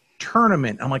championship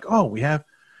tournament. I'm like, oh, we have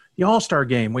the All-Star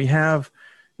game. We have,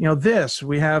 this,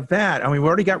 we have that. We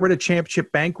already got rid of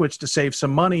championship banquets to save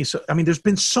some money. So, there's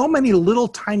been so many little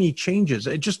tiny changes.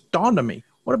 It just dawned on me.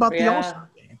 What about the All-Star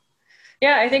game?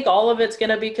 Yeah, I think all of it's going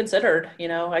to be considered.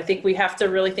 I think we have to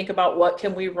really think about what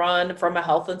can we run from a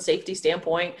health and safety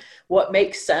standpoint, what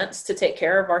makes sense to take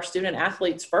care of our student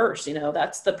athletes first.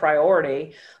 That's the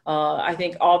priority. I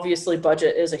think obviously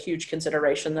budget is a huge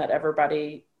consideration that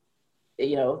everybody,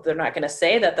 they're not going to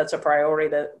say that that's a priority,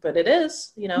 but it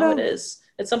is, It is.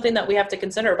 It's something that we have to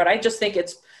consider. But I just think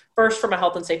it's first from a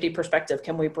health and safety perspective,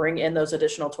 can we bring in those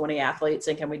additional 20 athletes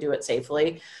and can we do it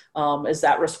safely? Is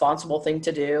that responsible thing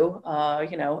to do?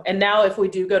 And now if we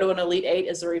do go to an Elite Eight,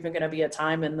 is there even going to be a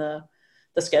time in the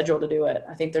schedule to do it?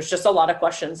 I think there's just a lot of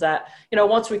questions that,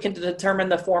 once we can determine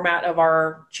the format of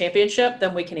our championship,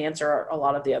 then we can answer a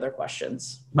lot of the other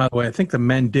questions. By the way, I think the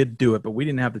men did do it, but we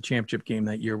didn't have the championship game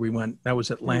that year. That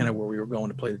was Atlanta, where we were going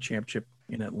to play the championship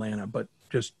in Atlanta, but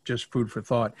just food for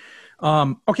thought.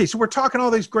 Okay, so we're talking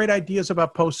all these great ideas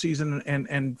about postseason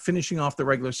and finishing off the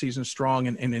regular season strong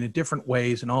and in different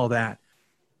ways and all that.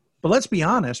 But let's be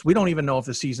honest, we don't even know if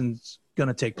the season's going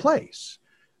to take place.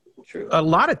 True. A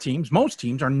lot of teams, most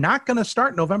teams, are not going to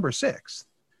start November 6th.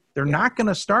 They're not going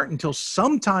to start until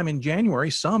sometime in January,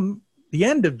 the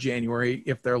end of January,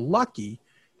 if they're lucky,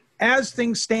 as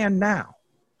things stand now.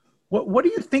 What do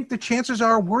you think the chances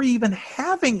are we're even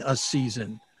having a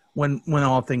season when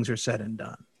all things are said and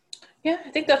done? Yeah, I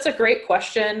think that's a great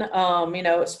question,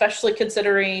 especially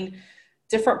considering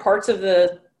different parts of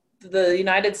the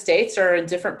United States are in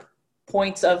different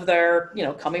points of their,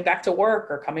 coming back to work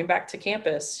or coming back to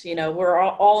campus. We're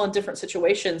all in different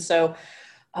situations. So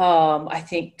I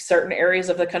think certain areas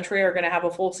of the country are going to have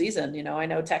a full season. I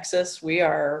know Texas, we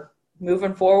are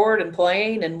moving forward and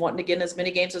playing and wanting to get in as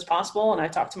many games as possible. And I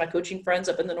talked to my coaching friends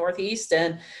up in the Northeast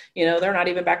and, they're not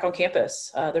even back on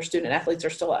campus. Their student athletes are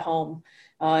still at home.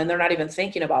 And they're not even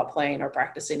thinking about playing or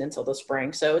practicing until the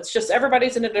spring. So it's just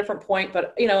everybody's in a different point.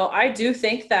 But, I do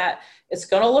think that it's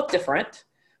going to look different.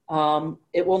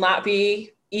 It will not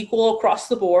be equal across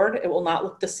the board. It will not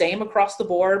look the same across the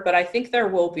board, but I think there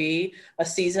will be a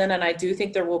season and I do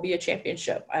think there will be a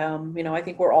championship. I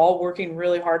think we're all working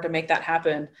really hard to make that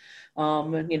happen.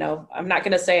 I'm not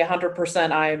going to say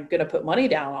 100% I'm going to put money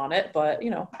down on it, but,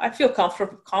 I feel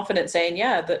confident saying,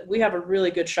 that we have a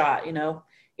really good shot,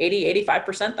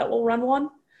 80-85% that will run one,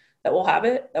 that will have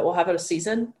it a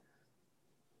season.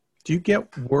 Do you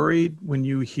get worried when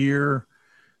you hear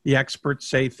the experts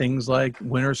say things like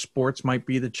winter sports might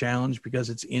be the challenge because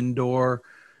it's indoor?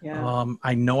 Yeah.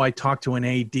 I know I talked to an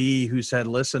AD who said,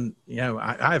 listen,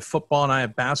 I have football and I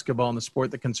have basketball, and the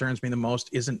sport that concerns me the most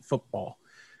isn't football.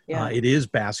 Yeah. It is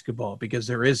basketball because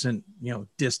there isn't,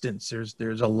 distance.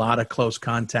 There's a lot of close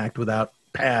contact without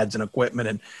pads and equipment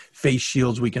and face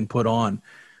shields we can put on.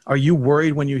 Are you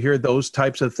worried when you hear those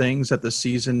types of things that the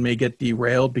season may get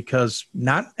derailed because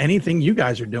not anything you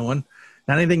guys are doing,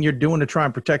 not anything you're doing to try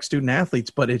and protect student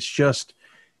athletes, but it's just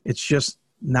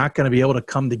not going to be able to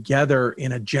come together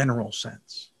in a general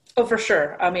sense. Oh, for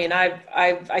sure. I mean,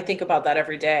 I think about that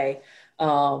every day.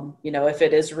 If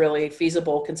it is really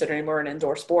feasible, considering we're an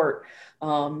indoor sport,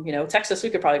 Texas, we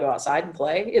could probably go outside and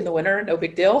play in the winter. No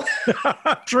big deal.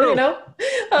 True.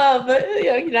 But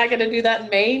you're not going to do that in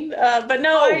Maine. But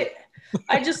no,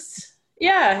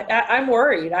 I'm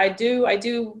worried. I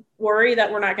do worry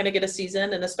that we're not going to get a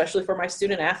season, and especially for my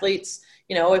student athletes,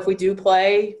 if we do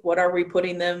play, what are we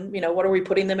putting them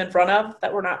in front of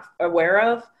that we're not aware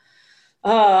of?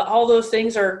 All those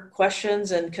things are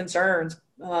questions and concerns.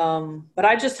 But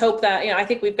I just hope that, I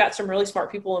think we've got some really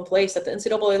smart people in place at the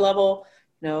NCAA level,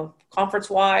 conference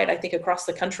wide. I think across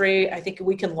the country, I think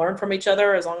we can learn from each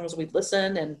other as long as we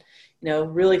listen and,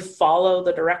 really follow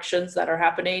the directions that are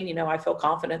happening. I feel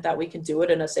confident that we can do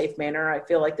it in a safe manner. I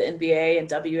feel like the NBA and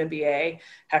WNBA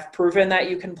have proven that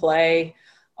you can play,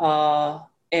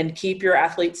 and keep your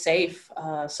athletes safe.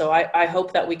 So I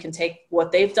hope that we can take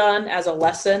what they've done as a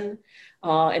lesson,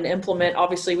 and implement.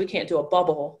 Obviously we can't do a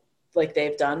bubble like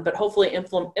they've done, but hopefully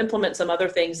implement some other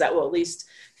things that will at least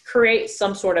create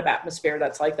some sort of atmosphere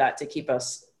that's like that to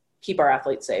keep our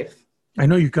athletes safe. I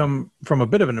know you come from a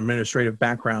bit of an administrative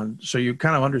background, so you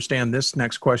kind of understand this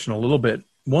next question a little bit.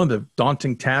 One of the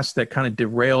daunting tasks that kind of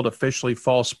derailed officially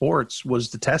fall sports was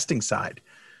the testing side,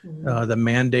 the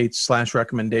mandates /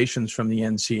 recommendations from the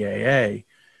NCAA.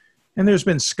 And there's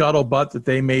been scuttlebutt that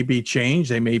they may be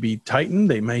changed, they may be tightened,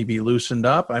 they may be loosened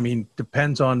up. I mean,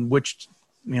 depends on which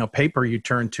paper you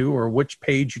turn to, or which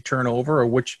page you turn over, or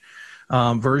which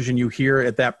version you hear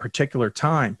at that particular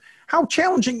time. How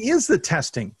challenging is the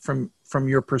testing from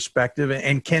your perspective,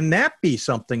 and can that be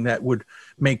something that would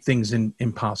make things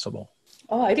impossible?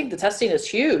 Oh, I think the testing is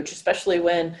huge, especially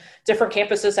when different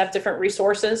campuses have different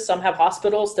resources. Some have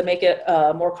hospitals to make it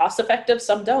more cost effective.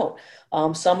 Some don't.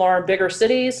 Some are in bigger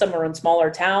cities. Some are in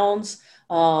smaller towns.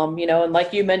 And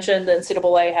like you mentioned, the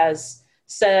NCAA has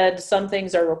said some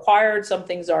things are required, some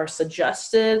things are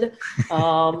suggested.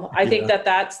 I think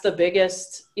that's the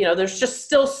biggest, there's just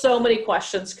still so many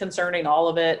questions concerning all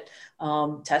of it.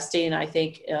 Testing, I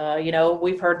think,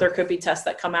 we've heard there could be tests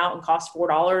that come out and cost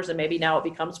 $4, and maybe now it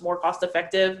becomes more cost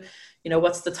effective.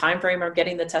 What's the time frame of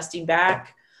getting the testing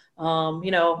back?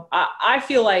 I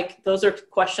feel like those are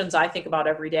questions I think about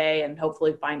every day, and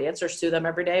hopefully find answers to them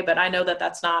every day. But I know that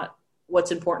that's not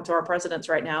what's important to our presidents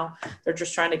right now. They're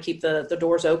just trying to keep the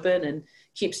doors open and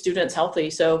keep students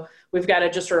healthy. So we've got to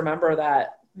just remember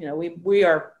that, we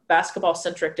are basketball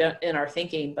centric in our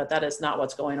thinking, but that is not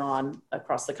what's going on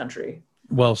across the country.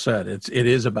 Well said. It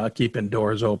is about keeping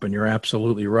doors open. You're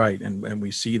absolutely right. And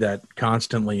we see that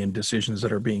constantly in decisions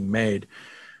that are being made.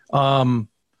 A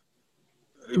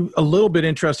little bit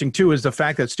interesting too is the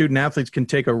fact that student athletes can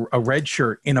take a red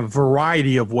shirt in a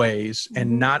variety of ways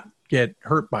and not get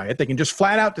hurt by it. They can just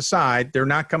flat out decide they're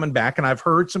not coming back. And I've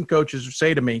heard some coaches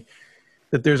say to me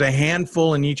that there's a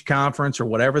handful in each conference, or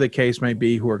whatever the case may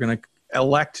be, who are going to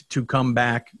elect to come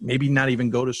back, maybe not even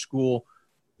go to school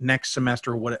next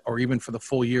semester, or even for the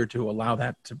full year, to allow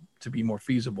that to be more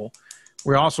feasible.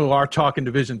 We also are talking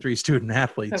Division III student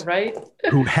athletes, right,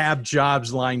 who have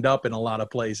jobs lined up in a lot of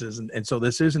places. And so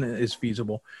this isn't as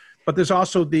feasible. But there's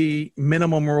also the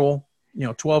minimum rule,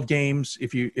 12 games.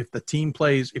 If the team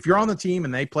plays, if you're on the team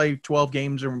and they play 12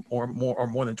 games or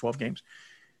more than 12 games,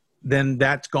 then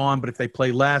that's gone. But if they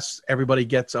play less, everybody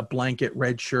gets a blanket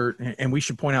red shirt. And we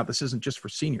should point out, this isn't just for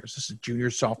seniors. This is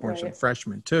juniors, sophomores, and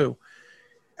freshmen too.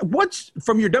 What's,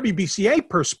 from your WBCA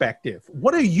perspective,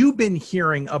 what have you been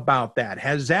hearing about that?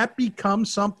 Has that become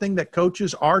something that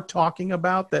coaches are talking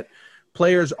about, that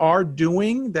players are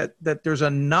doing, that there's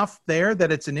enough there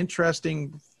that it's an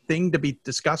interesting thing to be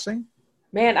discussing?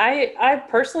 Man, I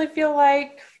personally feel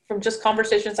like, from just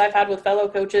conversations I've had with fellow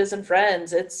coaches and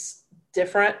friends, it's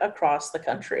different across the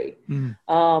country. I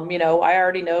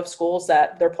already know of schools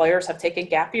that their players have taken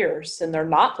gap years and they're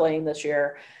not playing this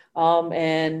year.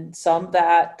 And some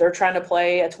that they're trying to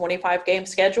play a 25 game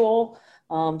schedule.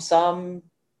 Some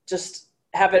just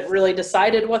haven't really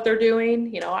decided what they're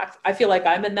doing. I feel like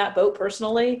I'm in that boat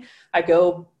personally. I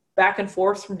go back and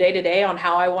forth from day to day on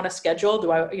how I want to schedule. Do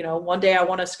I, one day I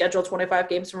want to schedule 25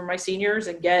 games for my seniors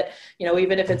and get,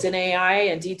 even if it's NAI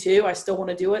and D2, I still want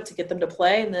to do it to get them to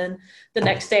play. And then the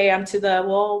next day I'm to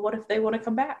what if they want to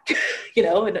come back,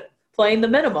 and playing the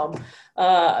minimum.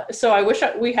 So I wish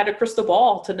we had a crystal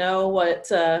ball to know what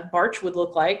March would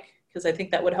look like, because I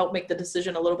think that would help make the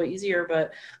decision a little bit easier.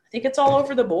 But I think it's all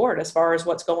over the board as far as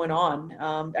what's going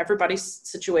on. Everybody's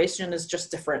situation is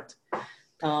just different.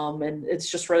 And it's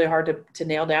just really hard to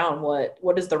nail down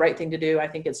what is the right thing to do. I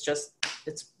think it's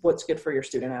what's good for your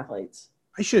student athletes.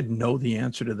 I should know the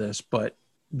answer to this, but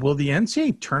will the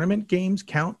NCAA tournament games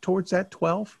count towards that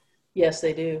 12? Yes,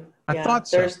 they do. I thought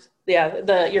so.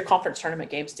 Your conference tournament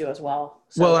games do as well.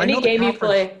 So well, any game you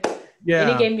play,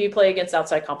 any game you play against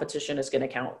outside competition is going to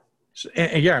count.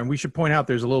 And we should point out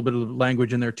there's a little bit of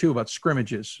language in there too about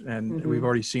scrimmages, and we've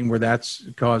already seen where that's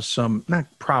caused some not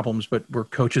problems, but where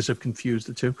coaches have confused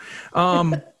the two.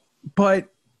 But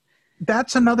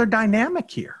that's another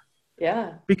dynamic here.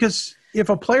 Yeah. Because if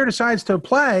a player decides to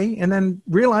play and then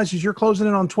realizes you're closing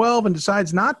in on 12 and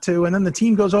decides not to, and then the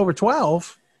team goes over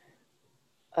 12.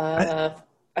 I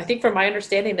think from my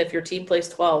understanding, if your team plays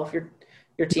 12,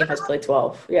 your team has played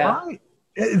 12. Yeah. Right.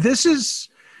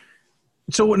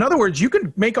 So in other words, you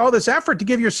could make all this effort to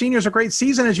give your seniors a great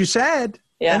season, as you said,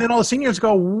 and then all the seniors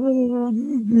go,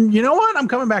 you know what? I'm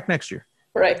coming back next year.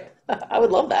 Right. I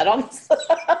would love that, honestly.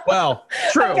 Well,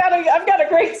 true. I've got a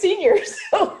great senior,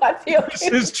 so I feel this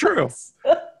is true.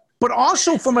 But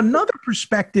also from another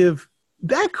perspective,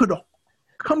 that could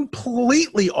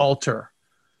completely alter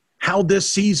how this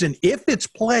season, if it's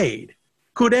played,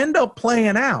 could end up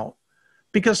playing out.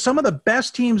 Because some of the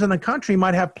best teams in the country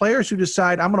might have players who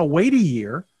decide, I'm going to wait a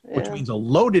year, which means a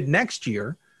loaded next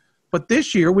year. But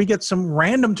this year we get some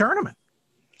random tournament.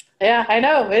 Yeah, I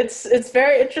know. It's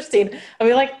very interesting. I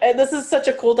mean, this is such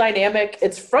a cool dynamic.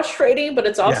 It's frustrating, but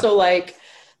it's also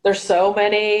there's so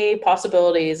many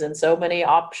possibilities and so many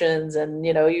options. And,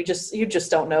 you just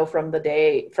don't know from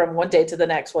one day to the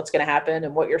next what's going to happen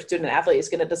and what your student athlete is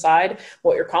going to decide,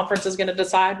 what your conference is going to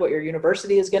decide, what your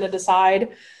university is going to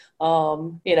decide.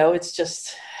 It's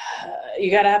just, you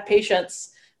got to have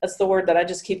patience. That's the word that I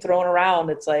just keep throwing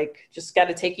around. It's just got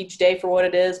to take each day for what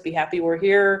it is. Be happy we're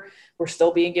here. We're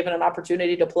still being given an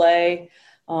opportunity to play.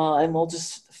 And we'll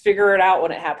just figure it out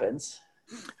when it happens.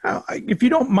 If you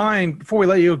don't mind, before we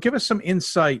let you go, give us some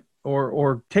insight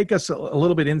or take us a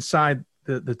little bit inside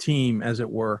the team, as it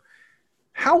were.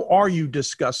 How are you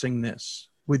discussing this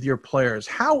with your players?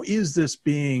 How is this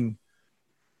being,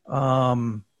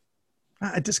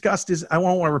 discussed is, I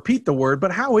won't want to repeat the word,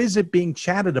 but how is it being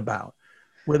chatted about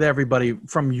with everybody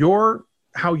from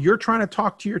how you're trying to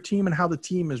talk to your team and how the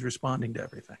team is responding to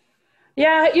everything?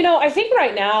 Yeah, I think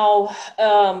right now,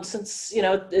 since,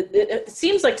 it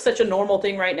seems like such a normal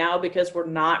thing right now because we're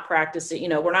not practicing,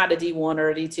 we're not a D1 or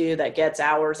a D2 that gets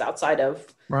hours outside of,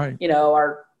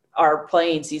 our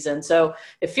playing season. So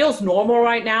it feels normal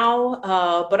right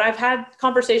now. But I've had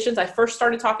conversations. I first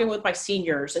started talking with my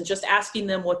seniors and just asking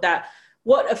them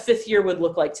what a fifth year would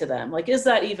look like to them. Is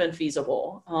that even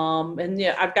feasible?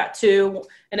 I've got two,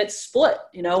 and it's split.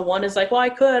 One is well, I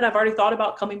could. I've already thought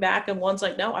about coming back. And one's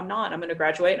no, I'm not. I'm going to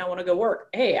graduate and I want to go work.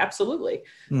 Hey, absolutely.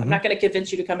 Mm-hmm. I'm not going to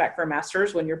convince you to come back for a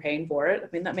master's when you're paying for it. I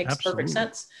mean, that makes perfect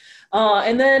sense.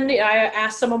 And then I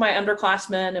asked some of my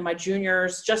underclassmen and my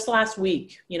juniors just last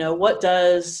week, what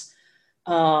does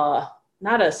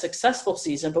not a successful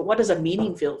season, but what does a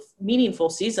meaningful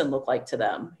season look like to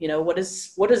them? What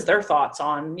is their thoughts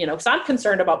on, because I'm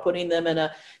concerned about putting them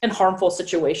in harmful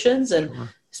situations, and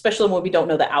especially when we don't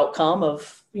know the outcome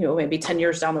of, maybe 10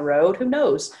 years down the road, who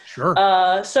knows? Sure.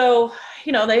 So,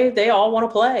 they all want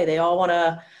to play. They all want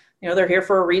to, they're here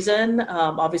for a reason.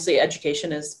 Obviously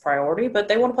education is priority, but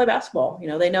they want to play basketball.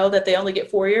 They know that they only get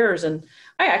 4 years. And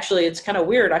it's kind of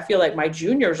weird. I feel like my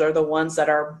juniors are the ones that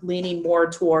are leaning more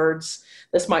towards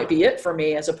this might be it for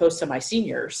me, as opposed to my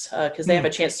seniors, because they have a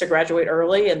chance to graduate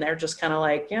early, and they're just kind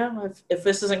of if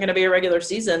this isn't going to be a regular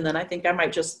season, then I think I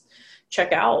might just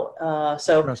check out.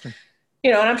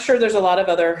 And I'm sure there's a lot of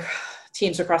other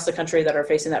teams across the country that are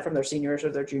facing that from their seniors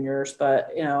or their juniors,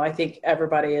 but I think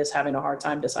everybody is having a hard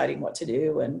time deciding what to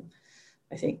do. And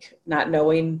I think not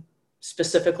knowing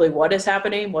specifically what is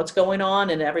happening, what's going on,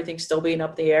 and everything still being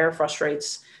up the air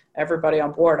frustrates everybody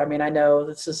on board. I mean, I know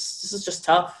this is just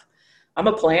tough. I'm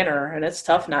a planner, and it's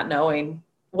tough not knowing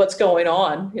what's going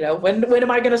on. When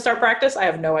am I going to start practice? I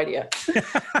have no idea.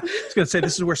 I was going to say,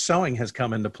 this is where sewing has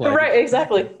come into play. Right.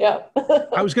 Exactly. Yeah.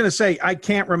 I was going to say, I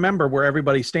can't remember where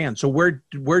everybody stands. So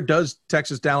where does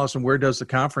Texas Dallas and where does the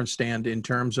conference stand in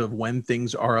terms of when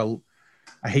things are,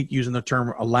 I hate using the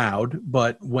term allowed,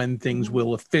 but when things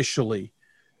will officially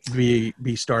be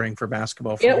starting for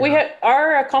basketball?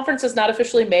 Our conference has not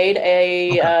officially made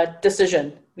a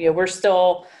decision.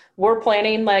 We're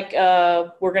planning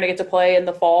we're going to get to play in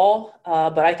the fall,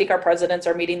 but I think our presidents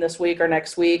are meeting this week or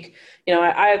next week.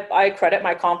 I credit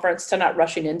my conference to not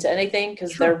rushing into anything,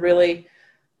 because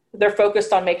they're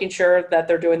focused on making sure that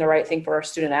they're doing the right thing for our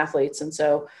student athletes. And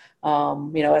so,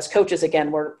 as coaches,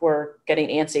 again, we're getting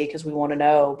antsy because we want to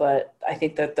know, but I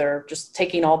think that they're just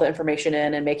taking all the information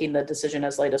in and making the decision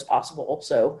as late as possible.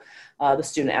 So the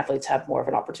student athletes have more of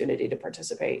an opportunity to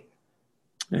participate.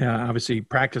 Yeah, obviously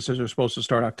practices are supposed to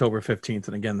start October 15th.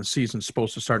 And again, the season's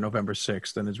supposed to start November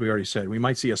 6th. And as we already said, we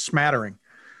might see a smattering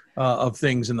of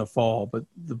things in the fall, but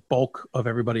the bulk of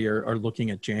everybody are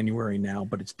looking at January now,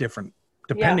 but it's different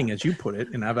depending, as you put it.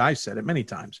 And I've said it many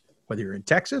times, whether you're in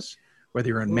Texas, whether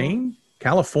you're in Maine,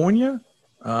 California,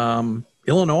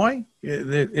 Illinois,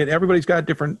 everybody's got a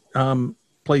different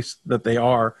place that they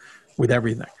are with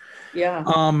everything. Yeah.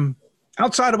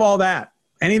 Outside of all that,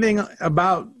 anything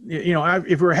about,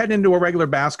 if we're heading into a regular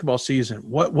basketball season,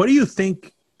 what do you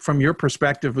think from your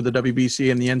perspective with the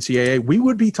WBC and the NCAA we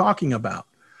would be talking about?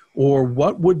 Or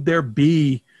what would there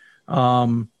be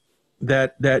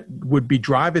that would be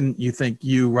driving,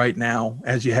 you right now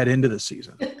as you head into the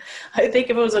season? I think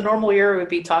if it was a normal year, it would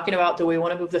be talking about, do we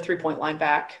want to move the 3-point line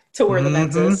back to where the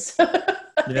men's is? I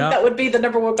think that would be the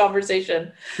number one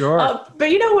conversation. Sure. But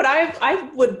what I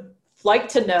would like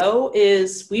to know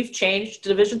is we've changed,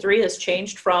 Division III has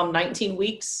changed from 19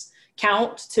 weeks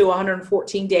count to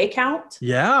 114 day count.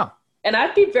 Yeah. And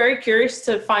I'd be very curious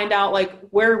to find out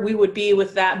where we would be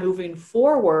with that moving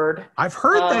forward. I've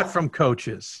heard that from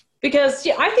coaches. Because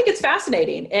I think it's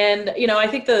fascinating. And, I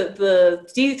think the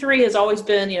D3 has always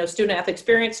been, student athlete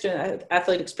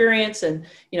experience. And,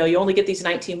 you only get these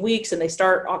 19 weeks and they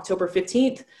start October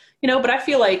 15th, but I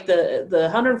feel like the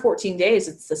 114 days,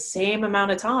 it's the same amount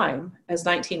of time as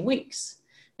 19 weeks.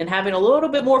 And having a little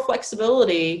bit more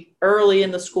flexibility early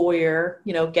in the school year,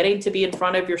 getting to be in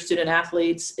front of your student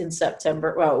athletes in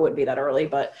September. Well, it wouldn't be that early,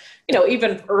 but,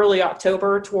 even early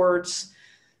October towards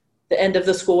the end of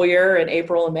the school year in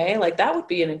April and May, that would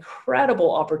be an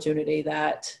incredible opportunity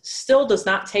that still does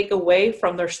not take away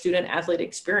from their student athlete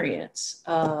experience,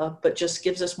 but just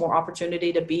gives us more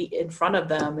opportunity to be in front of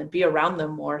them and be around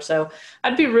them more. So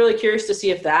I'd be really curious to see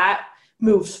if that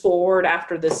moves forward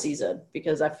after this season,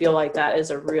 because I feel like that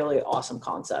is a really awesome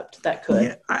concept that could.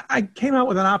 Yeah, I came out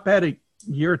with an op-ed a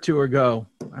year or two ago.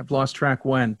 I've lost track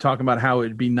when, talking about how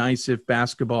it'd be nice if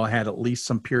basketball had at least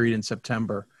some period in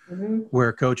September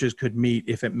where coaches could meet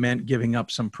if it meant giving up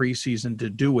some preseason to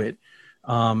do it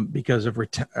because of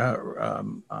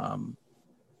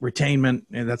retainment.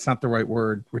 And that's not the right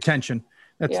word. Retention.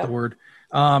 That's the word.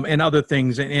 And other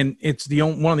things. And it's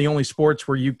one of the only sports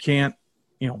where you can't,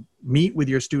 meet with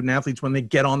your student athletes when they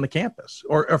get on the campus,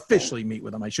 or officially meet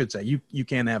with them, I should say. You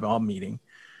can't have a meeting.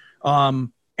 And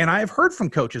I have heard from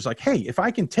coaches hey, if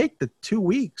I can take the 2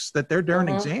 weeks that they're during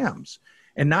exams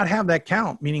and not have that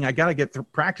count, meaning I got to get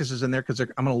practices in there because I'm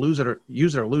going to lose it or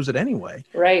use it or lose it anyway.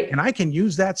 Right. And I can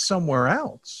use that somewhere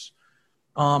else.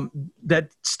 That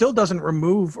still doesn't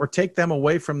remove or take them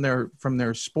away from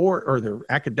their sport or their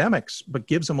academics, but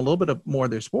gives them a little bit more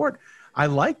of their sport. I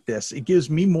like this. It gives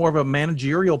me more of a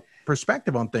managerial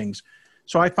perspective on ththings.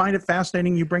 So I find it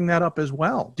fascinating you bring that up as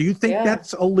well. Do you think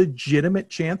that's a legitimate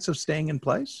chance of staying in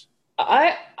place?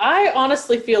 I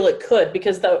honestly feel it could,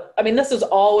 because this has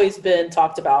always been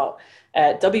talked about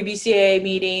at WBCA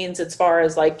meetings as far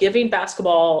as giving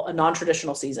basketball a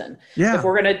non-traditional season. Yeah. If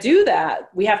we're going to do that,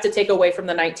 we have to take away from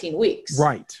the 19 weeks.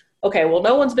 Right. Okay. Well,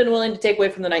 no one's been willing to take away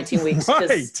from the 19 weeks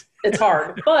because it's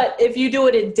hard. But if you do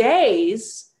it in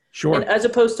days, sure, as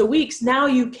opposed to weeks, now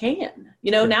you can.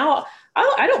 Now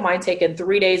I don't mind taking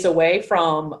 3 days away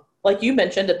from, like you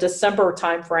mentioned, a December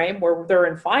timeframe where they're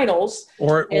in finals,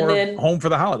 or then home for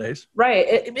the holidays,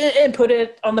 right? And put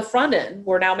it on the front end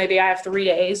where now maybe I have 3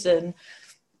 days in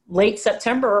late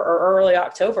September or early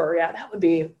October. Yeah, that would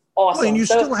be awesome. Well, and you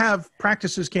still have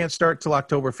practices can't start till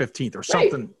October 15th or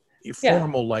something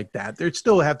formal like that. There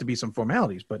still have to be some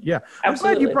formalities, but I'm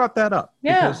glad you brought that up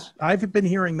because I've been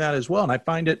hearing that as well, and I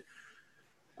find it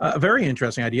a very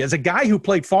interesting idea. As a guy who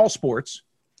played fall sports,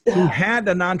 who had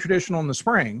a non-traditional in the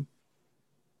spring,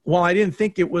 while I didn't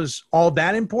think it was all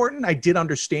that important, I did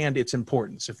understand its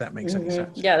importance, if that makes any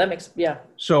sense. Yeah, that makes,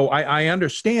 So I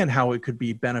understand how it could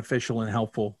be beneficial and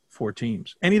helpful for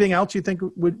teams. Anything else you think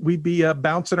we'd be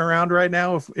bouncing around right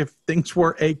now if things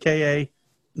were AKA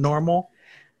normal?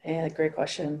 Yeah, great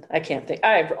question. I can't think.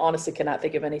 I honestly cannot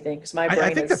think of anything because my brain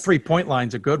I think the 3-point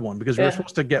line's a good one because we're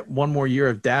supposed to get one more year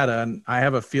of data, and I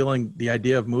have a feeling the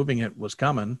idea of moving it was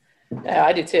coming. Yeah,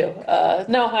 I do too.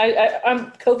 No,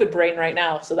 I'm COVID brain right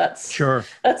now, so that's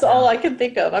all I can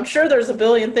think of. I'm sure there's a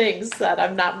billion things that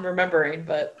I'm not remembering,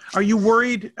 but. Are you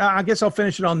worried? I guess I'll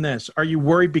finish it on this. Are you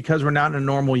worried because we're not in a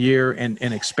normal year and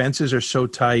expenses are so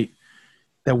tight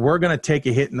that we're going to take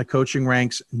a hit in the coaching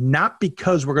ranks, not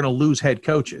because we're going to lose head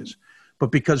coaches,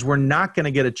 but because we're not going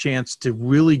to get a chance to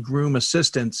really groom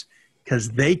assistants because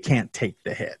they can't take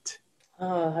the hit?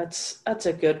 Oh, that's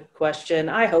a good question.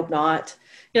 I hope not.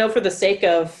 For the sake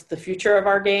of the future of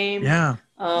our game. Yeah.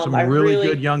 Some really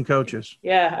good young coaches.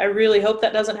 Yeah, I really hope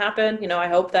that doesn't happen. I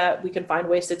hope that we can find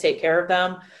ways to take care of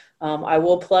them. I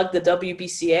will plug the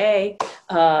WBCA,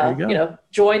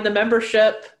 join the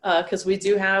membership because we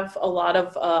do have a lot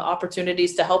of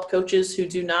opportunities to help coaches who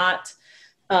do not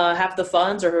have the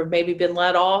funds or have maybe been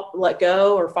let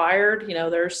go or fired.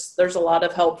 There's a lot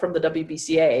of help from the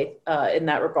WBCA in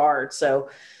that regard. So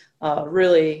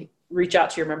really reach out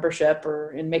to your membership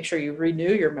and make sure you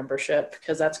renew your membership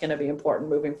because that's going to be important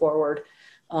moving forward.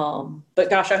 But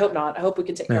gosh, I hope not. I hope we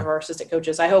can take care of our assistant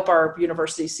coaches. I hope our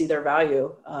universities see their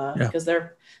value because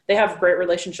they have great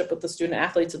relationship with the student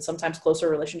athletes and sometimes closer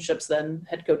relationships than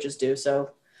head coaches do.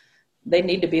 So they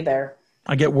need to be there.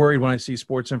 I get worried when I see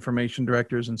sports information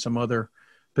directors and some other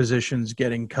positions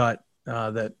getting cut,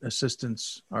 that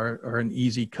assistants are an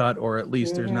easy cut, or at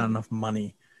least there's not enough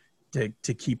money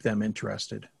to keep them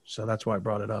interested. So that's why I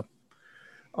brought it up.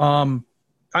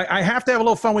 I have to have a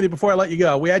little fun with you before I let you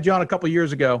go. We had you on a couple of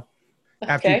years ago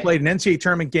after you played an NCAA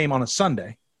tournament game on a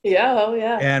Sunday. Yeah, oh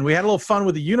yeah. And we had a little fun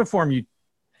with the uniform you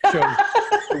chose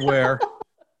to wear.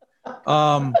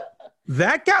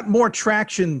 That got more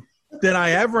traction than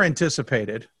I ever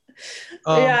anticipated.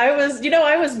 I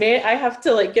was made. I have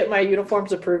to get my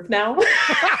uniforms approved now.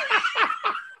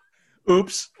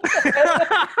 Oops.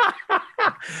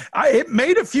 It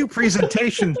made a few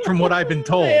presentations from what I've been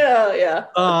told.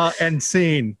 Yeah. And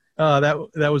seen. That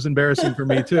was embarrassing for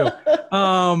me too.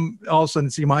 All of a sudden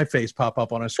see my face pop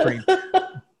up on a screen.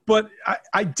 But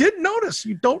I did notice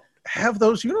you don't have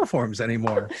those uniforms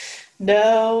anymore.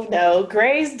 No,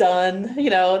 gray's done.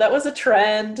 That was a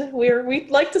trend. We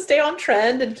like to stay on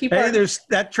trend and keep. There's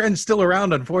that trend's still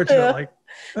around, unfortunately.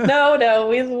 No,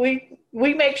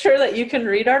 we make sure that you can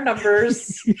read our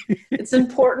numbers. It's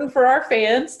important for our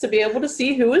fans to be able to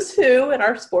see who is who, and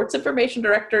our sports information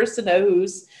directors to know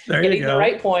who's getting the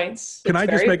right points. Can I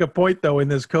just make a point though? In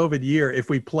this COVID year, if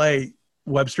we play,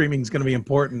 web streaming is going to be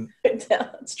important. Yeah,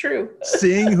 that's true.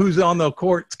 Seeing who's on the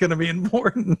court is going to be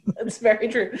important. That's very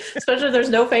true. Especially if there's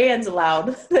no fans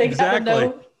allowed.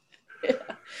 Exactly.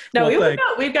 No,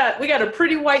 we've got a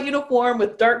pretty white uniform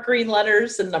with dark green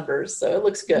letters and numbers, so it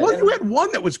looks good. Well, you had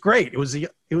one that was great. It was the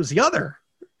other.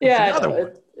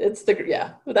 That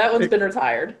one's been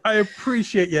retired. I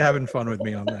appreciate you having fun with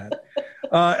me on that.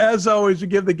 As always, we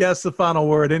give the guests the final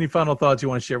word. Any final thoughts you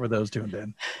want to share with those tuned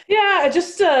in? Yeah,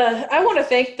 just I want to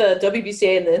thank the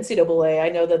WBCA and the NCAA. I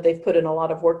know that they've put in a lot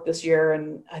of work this year,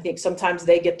 and I think sometimes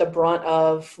they get the brunt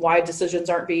of why decisions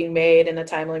aren't being made in a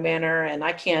timely manner. And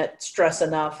I can't stress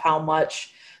enough how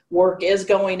much work is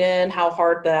going in, how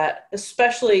hard that,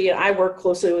 especially, I work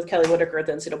closely with Kelly Whitaker at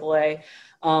the NCAA.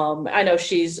 I know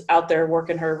she's out there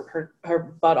working her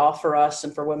butt off for us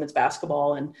and for women's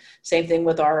basketball, and same thing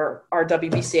with our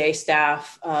WBCA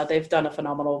staff. They've done a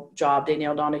phenomenal job,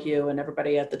 Danielle Donahue and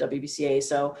everybody at the WBCA.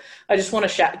 So I just want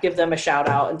to give them a shout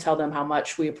out and tell them how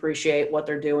much we appreciate what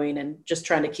they're doing and just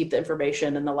trying to keep the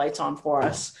information and the lights on for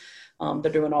us.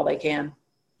 They're doing all they can.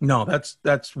 No,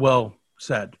 that's well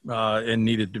said and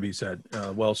needed to be said.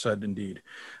 Well said indeed.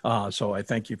 So I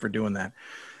thank you for doing that.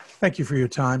 Thank you for your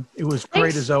time. It was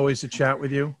great as always to chat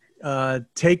with you.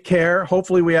 Take care.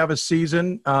 Hopefully we have a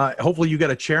season. Hopefully you get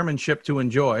a chairmanship to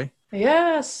enjoy.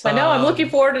 Yes, I know. I'm looking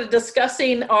forward to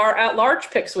discussing our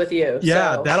at-large picks with you.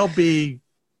 Yeah, so. That'll be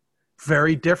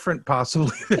very different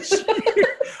possibly this year.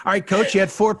 All right, Coach, you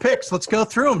had 4 picks. Let's go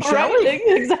through them, shall we?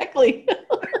 Exactly.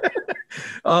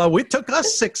 It took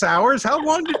us 6 hours. How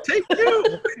long did it take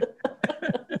you?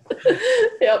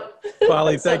 Yep.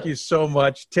 Polly, thank you so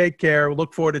much. Take care.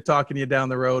 Look forward to talking to you down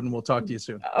the road, and we'll talk to you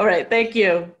soon. All right. Thank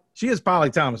you. She is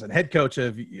Polly Thomason, head coach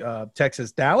of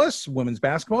Texas Dallas women's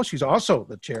basketball. She's also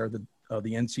the chair of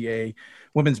the NCAA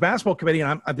Women's Basketball Committee.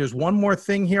 And there's one more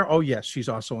thing here. Oh, yes, she's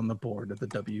also on the board of the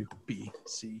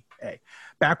WBCA.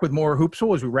 Back with more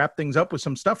Hoopsville as we wrap things up with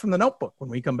some stuff from the notebook when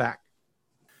we come back.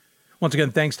 Once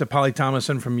again, thanks to Polly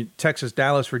Thomason from Texas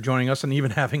Dallas for joining us and even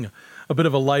having a bit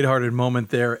of a lighthearted moment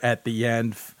there at the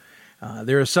end.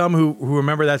 There are some who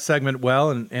remember that segment well,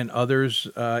 and others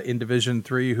in Division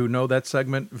III who know that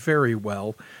segment very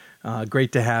well.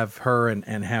 Great to have her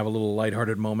and have a little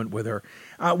lighthearted moment with her.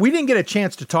 We didn't get a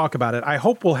chance to talk about it. I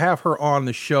hope we'll have her on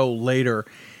the show later.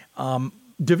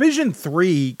 Division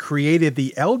III created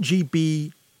the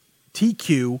LGBTQ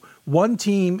One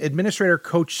Team Administrator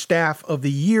Coach Staff of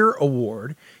the Year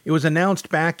Award. It was announced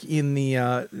back in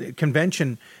the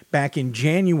convention back in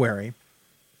January.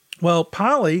 Well,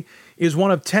 Polly is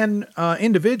one of 10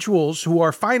 individuals who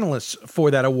are finalists for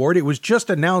that award. It was just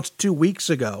announced 2 weeks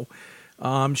ago.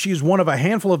 She's one of a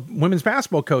handful of women's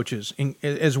basketball coaches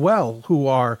as well who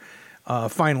are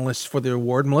finalists for the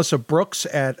award. Melissa Brooks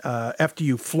at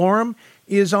FDU Florham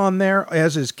is on there,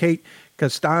 as is Kate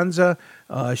Costanza.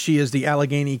 She is the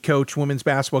Allegheny coach, women's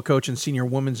basketball coach, and senior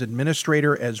women's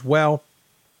administrator as well.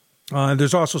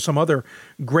 There's also some other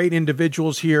great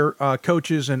individuals here,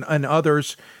 coaches and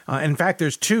others. In fact,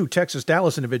 there's 2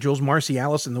 Texas-Dallas individuals. Marcy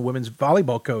Allison, the women's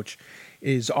volleyball coach,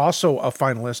 is also a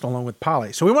finalist along with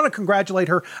Polly. So we want to congratulate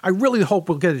her. I really hope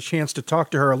we'll get a chance to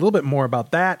talk to her a little bit more about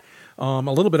that, a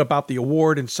little bit about the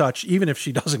award and such, even if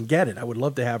she doesn't get it. I would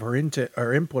love to have her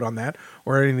input on that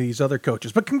or any of these other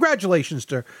coaches. But congratulations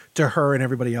to her and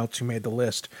everybody else who made the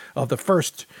list of the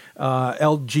first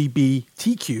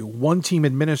LGBTQ One Team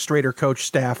Administrator Coach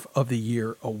Staff of the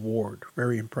Year award.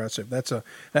 Very impressive.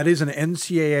 That is an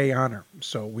NCAA honor.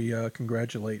 So we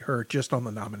congratulate her just on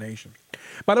the nomination.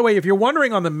 By the way, if you're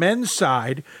wondering on the men's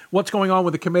side what's going on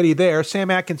with the committee there,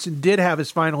 Sam Atkinson did have his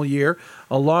final year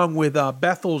along with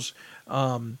Bethel's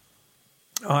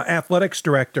athletics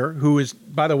director, who is,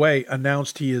 by the way,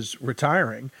 announced he is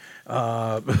retiring.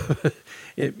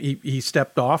 He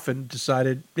stepped off and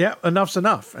decided, yeah, enough's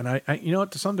enough. And I you know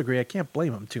what, to some degree, I can't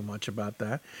blame him too much about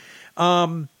that.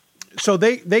 So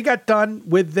they got done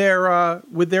with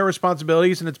their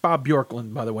responsibilities, and it's Bob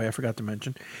Bjorklund, by the way, I forgot to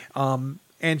mention.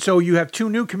 And so you have 2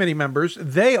 new committee members.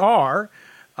 They are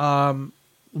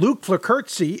Luke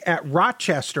Flakertzy at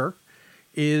Rochester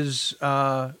is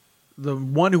the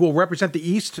one who will represent the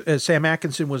East, as Sam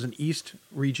Atkinson was an East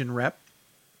region rep.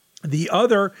 The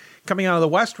other, coming out of the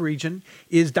West region,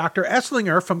 is Dr.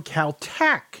 Esslinger from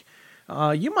Caltech.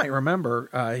 You might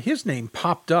remember his name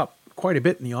popped up quite a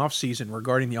bit in the offseason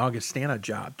regarding the Augustana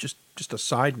job. Just a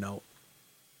side note.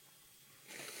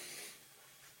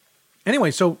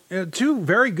 Anyway, so 2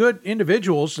 very good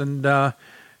individuals, and Dr.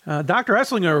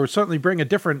 Esslinger will certainly bring a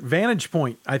different vantage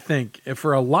point, I think,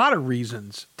 for a lot of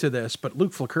reasons to this, but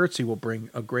Luke Flakertzy will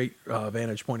bring a great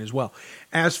vantage point as well.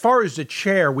 As far as the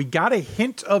chair, we got a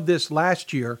hint of this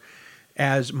last year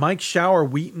as Mike Schauer,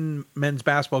 Wheaton men's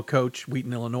basketball coach,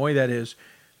 Wheaton, Illinois, that is,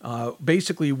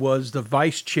 basically was the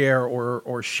vice chair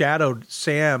or shadowed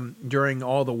Sam during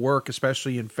all the work,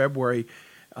 especially in February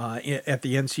at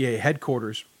the NCAA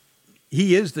headquarters.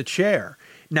 He is the chair.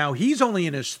 Now, he's only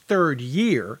in his 3rd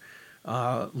year.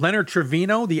 Leonard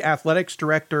Trevino, the athletics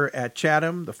director at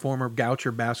Chatham, the former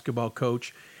Goucher basketball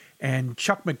coach, and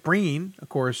Chuck McBreen, of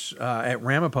course, at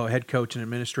Ramapo, head coach and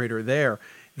administrator there.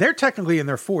 They're technically in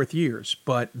their 4th years,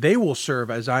 but they will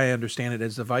serve, as I understand it,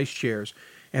 as the vice chairs.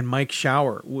 And Mike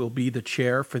Schauer will be the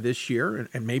chair for this year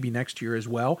and maybe next year as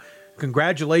well.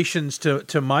 Congratulations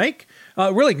to Mike.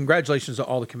 Really, congratulations to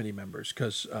all the committee members,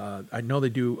 because I know they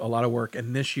do a lot of work,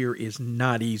 and this year is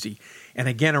not easy. And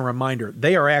again, a reminder,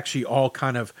 they are actually all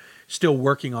kind of still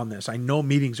working on this. I know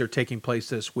meetings are taking place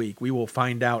this week. We will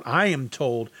find out. I am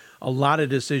told a lot of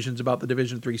decisions about the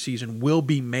Division III season will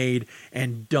be made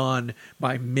and done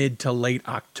by mid to late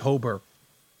October,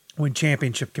 when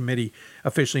Championship Committee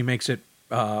officially makes it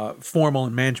formal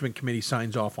and Management Committee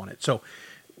signs off on it. So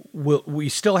we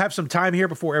still have some time here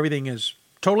before everything is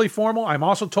totally formal. I'm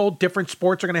also told different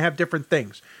sports are going to have different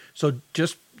things. So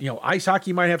just, ice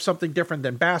hockey might have something different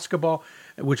than basketball,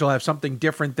 which will have something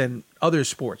different than other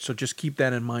sports. So just keep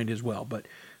that in mind as well. But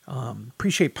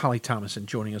appreciate Polly Thomason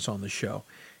joining us on the show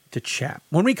to chat.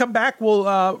 When we come back,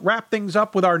 we'll wrap things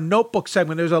up with our notebook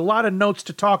segment. There's a lot of notes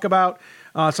to talk about,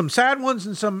 some sad ones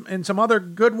and some other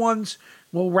good ones.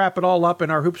 We'll wrap it all up in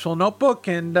our Hoopsville notebook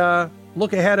and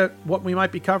look ahead at what we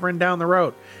might be covering down the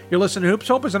road. You're listening to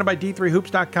Hoopsville, presented by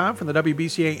D3Hoops.com from the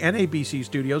WBCA and ABC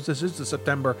studios. This is the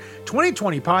September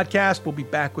 2020 podcast. We'll be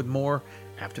back with more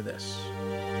after this.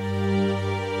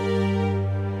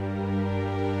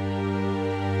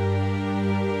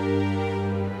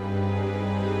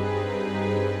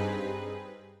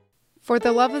 For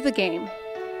the love of the game.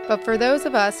 But for those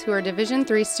of us who are Division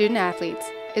III student athletes,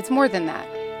 it's more than that.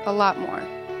 A lot more.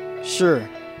 Sure,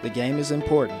 the game is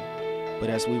important, but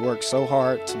as we work so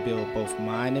hard to build both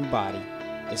mind and body,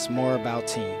 it's more about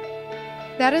team.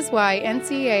 That is why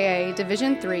NCAA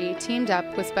Division III teamed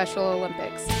up with Special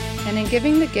Olympics, and in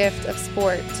giving the gift of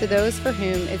sport to those for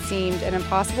whom it seemed an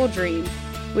impossible dream,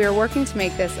 we are working to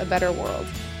make this a better world.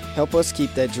 Help us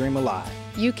keep that dream alive.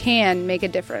 You can make a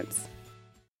difference.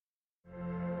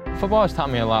 Football has taught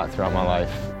me a lot throughout my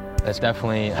life. It's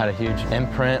definitely had a huge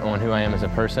imprint on who I am as a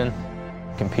person.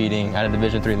 Competing at a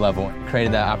Division III level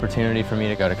created that opportunity for me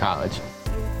to go to college.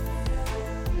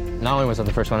 Not only was I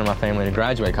the first one in my family to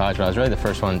graduate college, but I was really the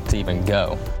first one to even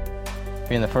go.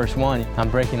 Being the first one, I'm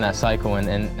breaking that cycle,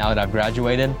 and now that I've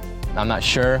graduated, I'm not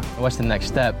sure what's the next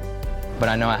step, but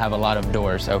I know I have a lot of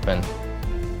doors open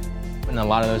And a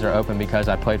lot of those are open because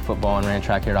I played football and ran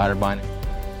track here at Otterbein.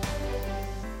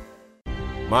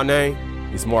 My name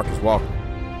is Marcus Walker.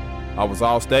 I was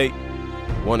All-State,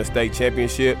 won a state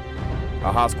championship,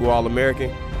 a high school All-American,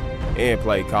 and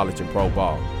played college and pro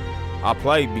ball. I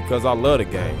played because I love the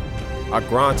game. I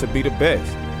grind to be the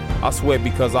best. I sweat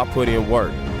because I put in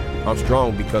work. I'm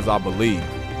strong because I believe.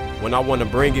 When I want to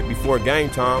bring it before game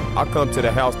time, I come to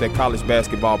the house that college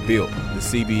basketball built, the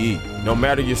CBE. No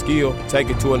matter your skill, take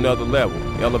it to another level.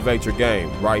 Elevate your game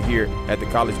right here at the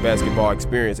College Basketball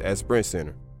Experience at Sprint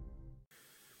Center.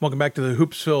 Welcome back to the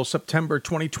Hoopsville September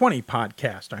 2020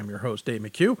 podcast. I'm your host, Dave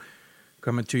McHugh,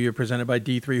 coming to you presented by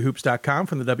D3Hoops.com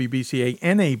from the WBCA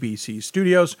and ABC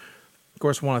studios. Of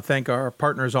course, I want to thank our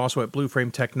partners also at Blue Frame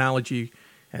Technology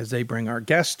as they bring our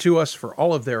guests to us for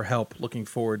all of their help. Looking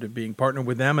forward to being partnered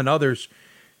with them and others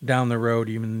down the road,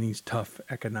 even in these tough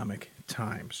economic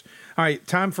times. All right,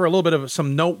 time for a little bit of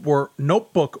some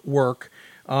notebook work.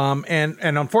 And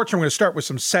unfortunately, we're going to start with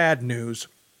some sad news.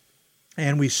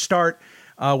 And we start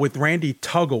with Randy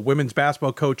Tuggle, women's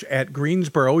basketball coach at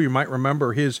Greensboro. You might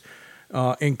remember his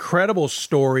incredible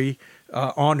story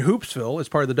on Hoopsville as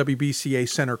part of the WBCA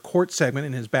Center Court segment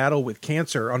in his battle with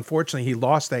cancer. Unfortunately, he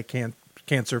lost that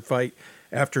cancer fight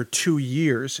after 2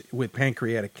 years with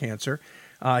pancreatic cancer.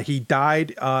 He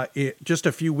died just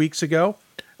a few weeks ago,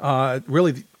 about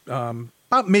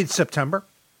mid-September,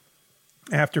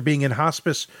 after being in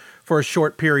hospice for a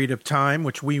short period of time,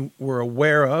 which we were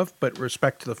aware of, but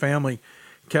respect to the family,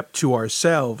 kept to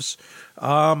ourselves.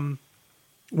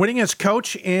 Winning as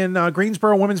coach in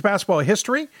Greensboro women's basketball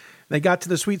history. They got to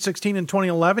the Sweet 16 in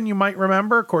 2011, you might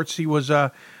remember. Of course, he was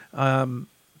Coach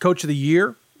of the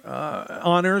Year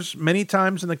honors many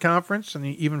times in the conference, and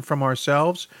even from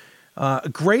ourselves. A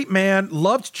great man.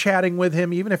 Loved chatting with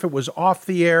him, even if it was off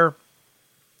the air.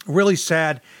 Really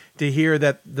sad to hear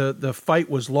that the fight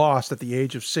was lost at the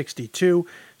age of 62.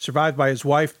 Survived by his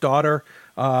wife, daughter,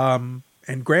 and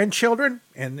grandchildren,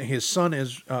 and his son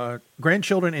is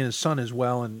grandchildren and his son as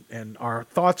well. And our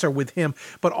thoughts are with him,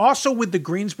 but also with the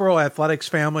Greensboro Athletics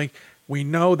family. We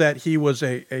know that he was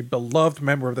a beloved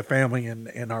member of the family,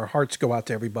 and our hearts go out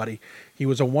to everybody. He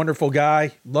was a wonderful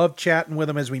guy. Loved chatting with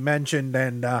him, as we mentioned,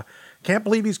 and can't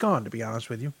believe he's gone, to be honest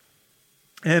with you.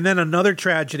 And then another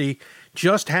tragedy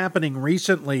just happening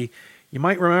recently. You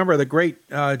might remember the great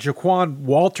Jaquan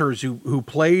Walters, who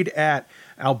played at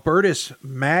Albertus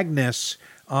Magnus.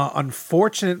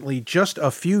 Unfortunately, just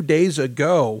a few days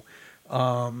ago,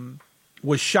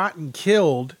 was shot and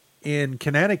killed in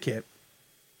Connecticut.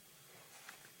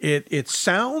 It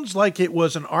sounds like it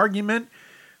was an argument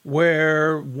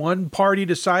where one party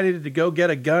decided to go get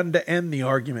a gun to end the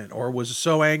argument, or was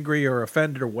so angry or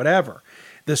offended or whatever.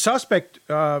 The suspect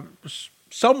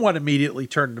somewhat immediately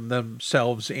turned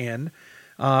themselves in.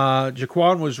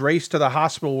 Jaquan was raced to the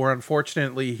hospital, where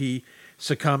unfortunately he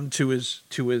succumbed to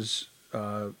his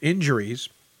injuries.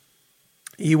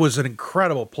 He was an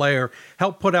incredible player.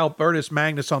 Helped put Albertus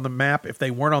Magnus on the map if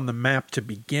they weren't on the map to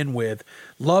begin with.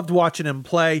 Loved watching him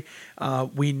play.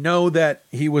 We know that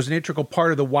he was an integral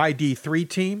part of the YD3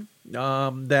 team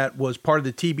that was part of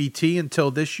the TBT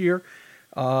until this year,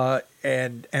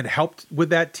 and helped with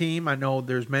that team. I know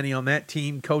there's many on that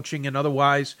team, coaching and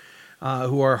otherwise,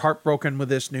 who are heartbroken with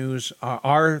this news.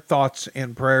 Our thoughts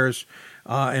and prayers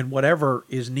and whatever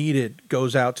is needed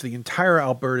goes out to the entire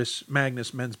Albertus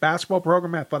Magnus men's basketball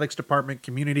program, athletics department,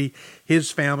 community,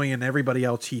 his family, and everybody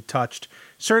else he touched.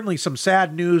 Certainly some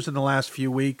sad news in the last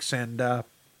few weeks, and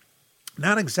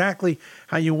not exactly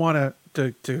how you want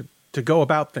to go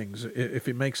about things, if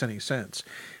it makes any sense.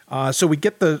 So we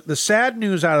get the sad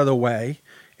news out of the way,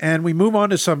 and we move on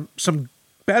to some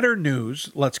better news,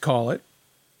 let's call it.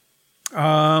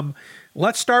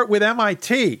 Let's start with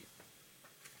MIT.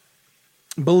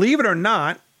 Believe it or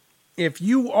not, if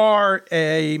you are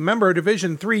a member of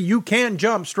Division III, you can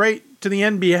jump straight to the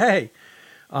NBA.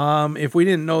 If we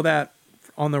didn't know that,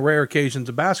 on the rare occasions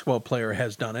a basketball player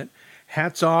has done it.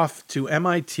 Hats off to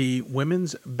MIT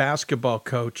women's basketball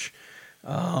coach.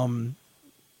 I'm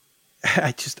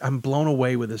blown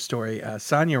away with this story.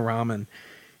 Sonia Rahman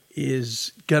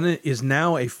is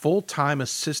now a full-time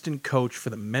assistant coach for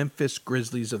the Memphis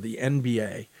Grizzlies of the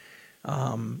NBA.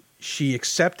 She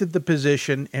accepted the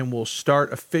position and will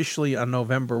start officially on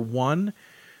November 1.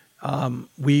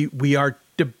 We are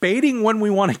debating when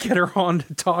we want to get her on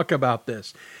to talk about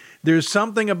this. There's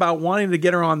something about wanting to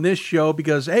get her on this show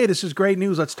because, hey, this is great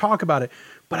news. Let's talk about it.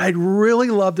 But I'd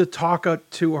really love to talk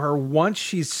to her once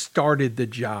she's started the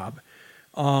job.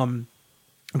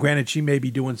 Granted, she may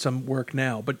be doing some work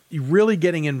now, but really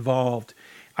getting involved.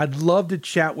 I'd love to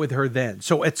chat with her then.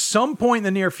 So at some point in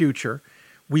the near future,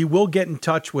 we will get in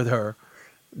touch with her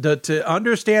to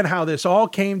understand how this all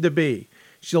came to be.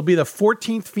 She'll be the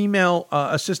 14th female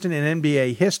assistant in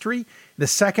NBA history, the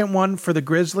second one for the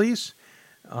Grizzlies.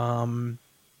 Niall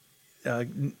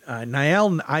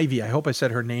Ivey, I hope I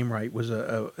said her name right, was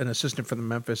an assistant for the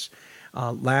Memphis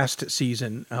last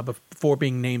season before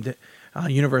being named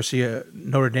University of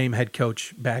Notre Dame head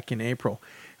coach back in April.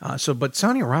 But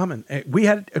Sonia Rahman, we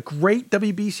had a great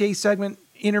WBCA segment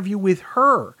interview with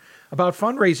her about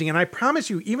fundraising. And I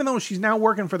promise you, even though she's now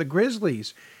working for the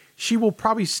Grizzlies, she will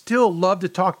probably still love to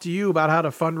talk to you about how to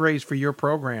fundraise for your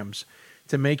programs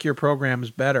to make your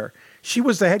programs better. She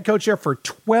was the head coach there for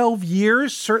 12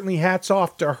 years. Certainly hats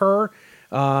off to her.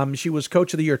 She was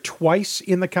coach of the year twice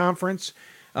in the conference,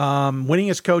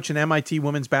 winningest coach in MIT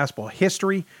women's basketball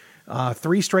history,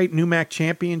 3 straight NUMAC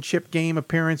championship game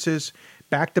appearances,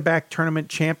 back-to-back tournament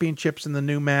championships in the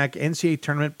NUMAC, NCAA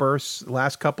tournament berths the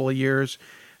last couple of years.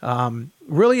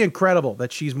 Really incredible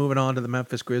that she's moving on to the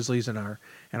Memphis Grizzlies, and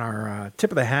our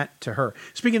tip of the hat to her.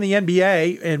 Speaking of the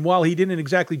NBA, and while he didn't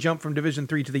exactly jump from Division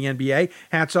III to the NBA,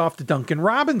 hats off to Duncan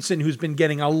Robinson, who's been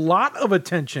getting a lot of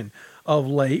attention of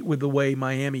late with the way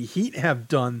Miami Heat have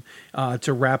done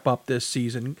to wrap up this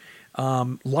season.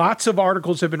 Lots of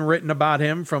articles have been written about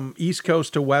him from East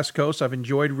Coast to West Coast. I've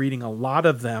enjoyed reading a lot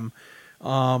of them.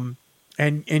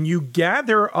 And you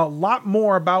gather a lot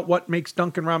more about what makes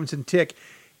Duncan Robinson tick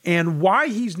and why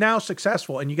he's now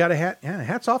successful. And you got to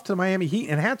hats off to the Miami Heat,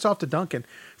 and hats off to Duncan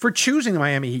for choosing the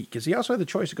Miami Heat, because he also had the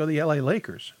choice to go to the LA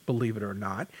Lakers, believe it or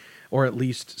not, or at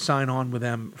least sign on with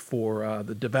them for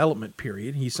the development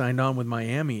period. He signed on with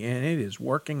Miami, and it is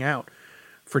working out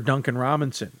for Duncan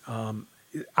Robinson.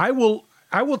 I will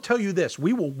tell you this: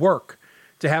 we will work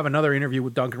to have another interview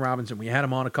with Duncan Robinson. We had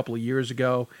him on a couple of years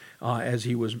ago as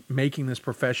he was making this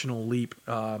professional leap,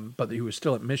 but he was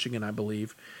still at Michigan, I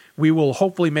believe. We will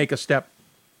hopefully make a step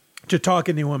to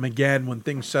talking to him again when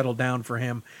things settle down for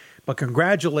him. But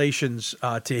congratulations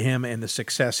to him and the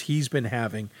success he's been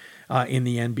having in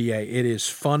the NBA. It is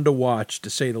fun to watch, to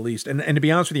say the least. And to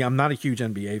be honest with you, I'm not a huge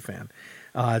NBA fan.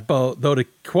 Though to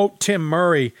quote Tim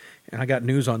Murray, and I got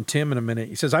news on Tim in a minute,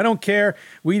 he says, "I don't care.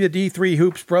 We, the D3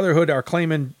 Hoops Brotherhood, are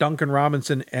claiming Duncan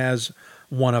Robinson as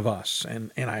one of us."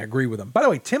 And I agree with him. By the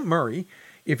way, Tim Murray,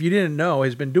 if you didn't know,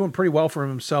 has been doing pretty well for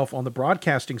himself on the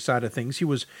broadcasting side of things. He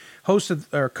was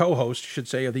co-host, I should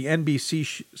say, of the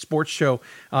NBC sports show,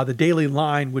 The Daily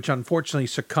Line, which unfortunately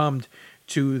succumbed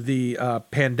to the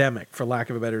pandemic, for lack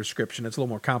of a better description. It's a little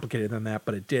more complicated than that,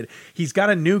 but it did. He's got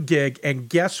a new gig, and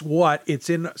guess what? It's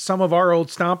in some of our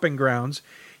old stomping grounds.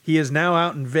 He is now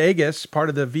out in Vegas, part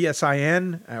of the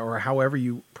VSIN, or however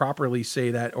you properly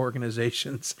say that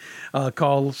organization's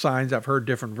call signs. I've heard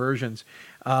different versions.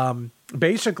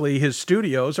 Basically, his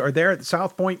studios are there at the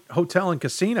South Point Hotel and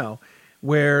Casino,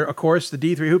 where, of course, the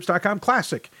D3Hoops.com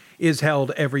Classic is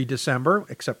held every December,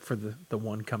 except for the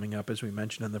one coming up, as we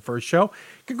mentioned in the first show.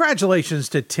 Congratulations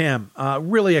to Tim.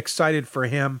 Really excited for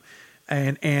him.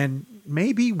 And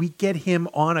maybe we get him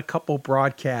on a couple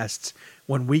broadcasts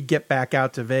when we get back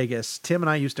out to Vegas. Tim and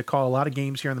I used to call a lot of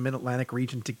games here in the Mid-Atlantic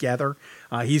region together.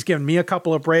 He's given me a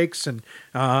couple of breaks, and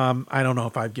I don't know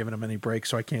if I've given him any breaks,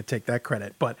 so I can't take that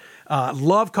credit. But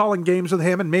love calling games with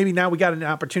him, and maybe now we got an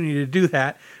opportunity to do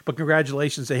that. But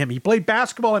congratulations to him. He played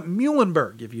basketball at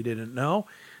Muhlenberg, if you didn't know.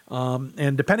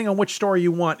 And depending on which story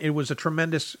you want, it was a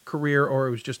tremendous career or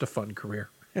it was just a fun career.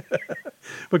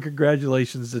 But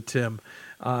congratulations to Tim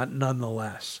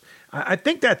nonetheless. I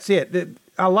think that's it.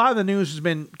 A lot of the news has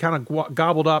been kind of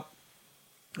gobbled up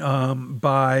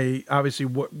by, obviously,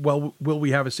 will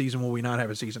we have a season, will we not have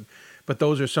a season? But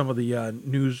those are some of the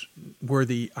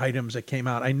newsworthy items that came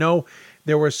out. I know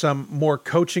there were some more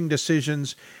coaching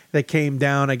decisions that came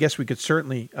down. I guess we could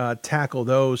certainly tackle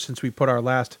those since we put our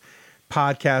last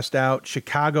podcast out.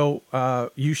 Chicago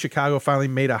finally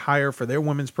made a hire for their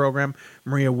women's program.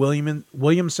 Maria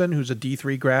Williamson, who's a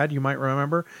D3 grad, you might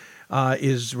remember,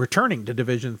 is returning to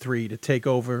Division III to take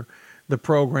over the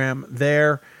program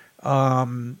there.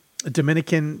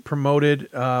 Dominican promoted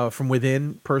from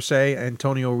within, per se.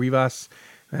 Antonio Rivas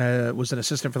was an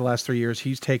assistant for the last 3 years.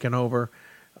 He's taken over.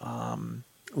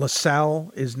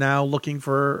 LaSalle is now looking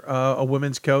for a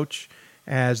women's coach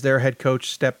as their head coach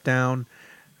stepped down.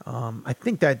 I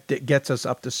think that gets us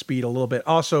up to speed a little bit.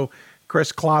 Also,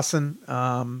 Chris Clausen,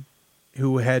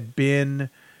 who had been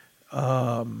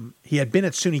he had been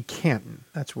at SUNY Canton.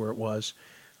 That's where it was.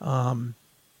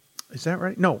 Is that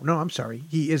right? No, I'm sorry.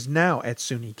 He is now at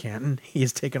SUNY Canton. He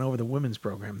has taken over the women's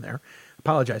program there.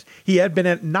 Apologize. He had been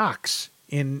at Knox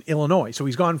in Illinois. So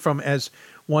he's gone from, as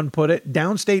one put it,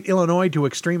 downstate Illinois to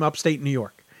extreme upstate New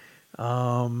York.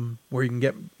 where you can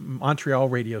get Montreal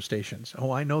radio stations.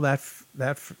 Oh, I know that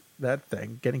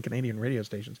thing, getting Canadian radio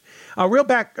stations. Real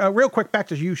quick, back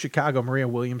to you, Chicago, Maria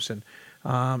Williamson.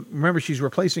 Remember, she's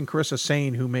replacing Carissa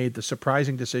Sane, who made the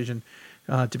surprising decision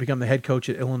to become the head coach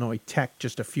at Illinois Tech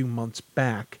just a few months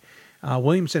back.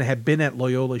 Williamson had been at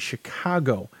Loyola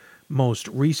Chicago most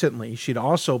recently. She'd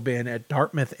also been at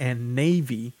Dartmouth and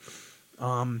Navy.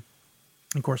 Of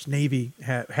course, Navy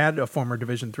had a former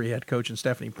Division III head coach in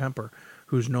Stephanie Pemper,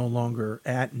 who's no longer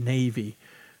at Navy.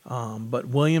 But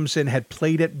Williamson had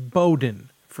played at Bowdoin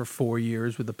for 4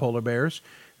 years with the Polar Bears.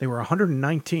 They were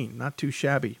 119, not too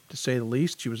shabby, to say the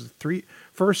least. She was the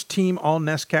first-team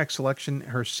All-NESCAC selection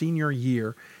her senior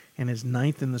year and is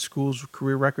 9th in the school's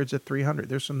career records at 300.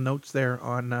 There's some notes there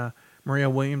on Maria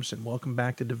Williamson. Welcome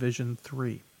back to Division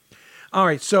III. All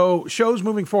right, so shows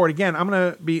moving forward. Again, I'm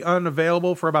going to be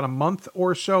unavailable for about a month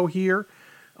or so here,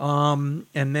 and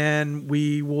then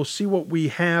we will see what we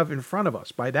have in front of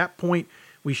us. By that point,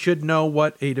 we should know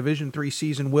what a Division III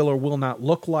season will or will not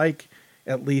look like,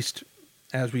 at least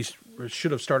as we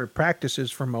should have started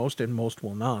practices for most, and most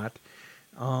will not.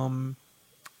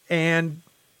 And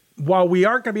while we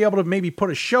aren't going to be able to maybe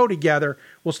put a show together,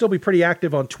 we'll still be pretty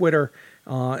active on Twitter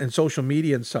and social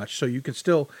media and such. So you can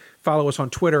still follow us on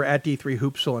Twitter at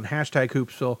D3Hoopsville and hashtag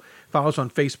Hoopsville. Follow us on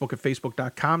Facebook at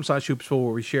facebook.com/Hoopsville,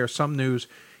 where we share some news.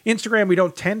 Instagram, we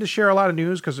don't tend to share a lot of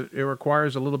news because it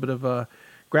requires a little bit of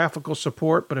graphical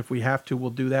support, but if we have to, we'll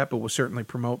do that, but we'll certainly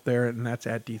promote there, and that's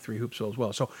at D3Hoopsville as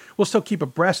well. So we'll still keep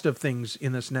abreast of things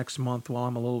in this next month while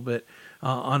I'm a little bit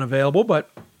unavailable, but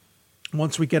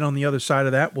once we get on the other side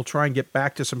of that, we'll try and get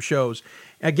back to some shows.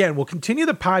 Again, we'll continue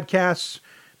the podcasts,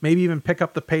 maybe even pick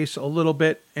up the pace a little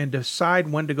bit and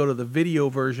decide when to go to the video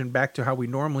version back to how we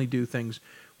normally do things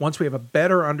once we have a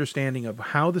better understanding of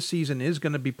how the season is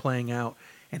going to be playing out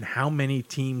and how many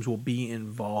teams will be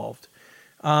involved.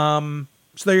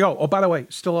 So there you go. Oh, by the way,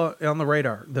 still on the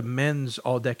radar, the men's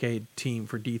all-decade team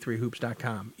for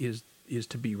D3Hoops.com is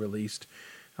to be released.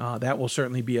 That will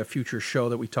certainly be a future show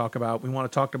that we talk about. We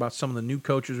want to talk about some of the new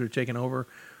coaches who are taking over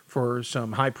for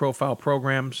some high-profile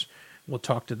programs. We'll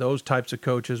talk to those types of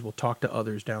coaches. We'll talk to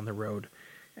others down the road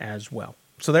as well.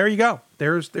 So there you go.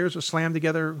 There's a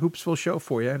slam-together Hoopsville show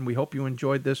for you, and we hope you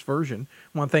enjoyed this version.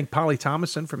 I want to thank Polly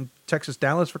Thomason from Texas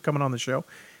Dallas for coming on the show,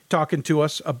 talking to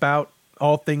us about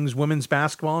all things women's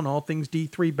basketball and all things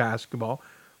D3 basketball.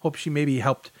 Hope she maybe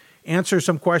helped answer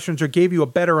some questions or gave you a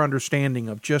better understanding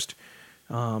of just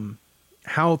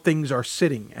how things are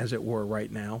sitting, as it were,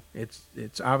 right now.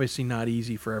 It's obviously not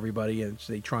easy for everybody as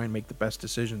they try and make the best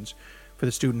decisions for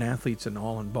the student athletes and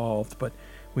all involved, but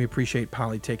we appreciate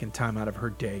Polly taking time out of her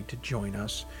day to join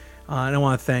us. And I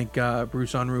want to thank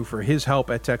Bruce Unruh for his help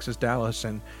at Texas Dallas,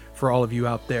 and for all of you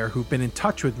out there who've been in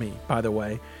touch with me, by the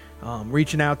way,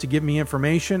 reaching out to give me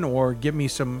information or give me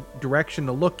some direction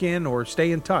to look in or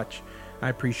stay in touch. I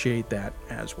appreciate that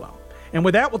as well. And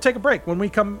with that, we'll take a break. When we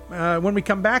come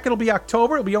back, it'll be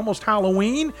October. It'll be almost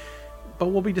Halloween, but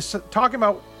we'll be just talking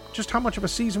about just how much of a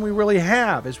season we really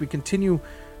have as we continue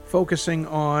focusing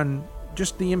on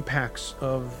just the impacts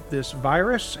of this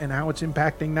virus and how it's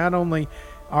impacting not only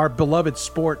our beloved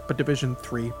sport, but Division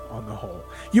III on the whole.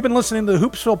 You've been listening to the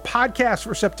Hoopsville podcast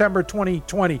for September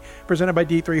 2020, presented by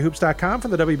D3Hoops.com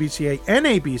from the WBCA and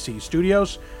ABC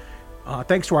studios.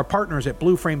 Thanks to our partners at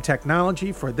Blue Frame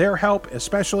Technology for their help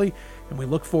especially, and we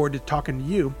look forward to talking to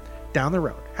you down the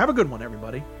road. Have a good one,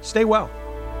 everybody. Stay well.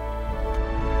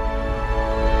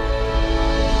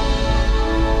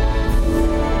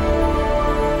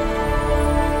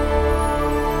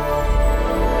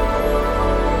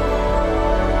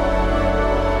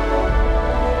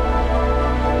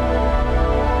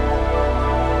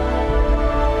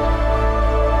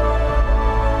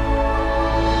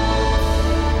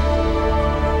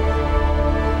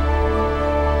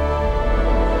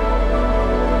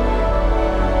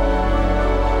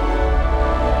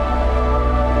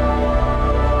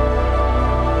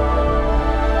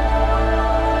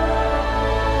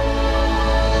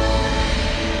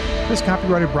 This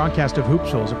copyrighted broadcast of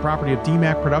Hoopsville is a property of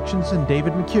DMAC Productions and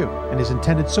David McHugh and is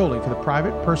intended solely for the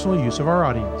private, personal use of our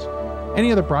audience. Any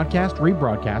other broadcast,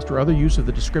 rebroadcast, or other use of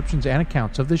the descriptions and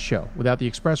accounts of this show without the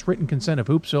express written consent of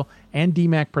Hoopsville and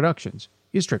DMAC Productions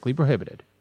is strictly prohibited.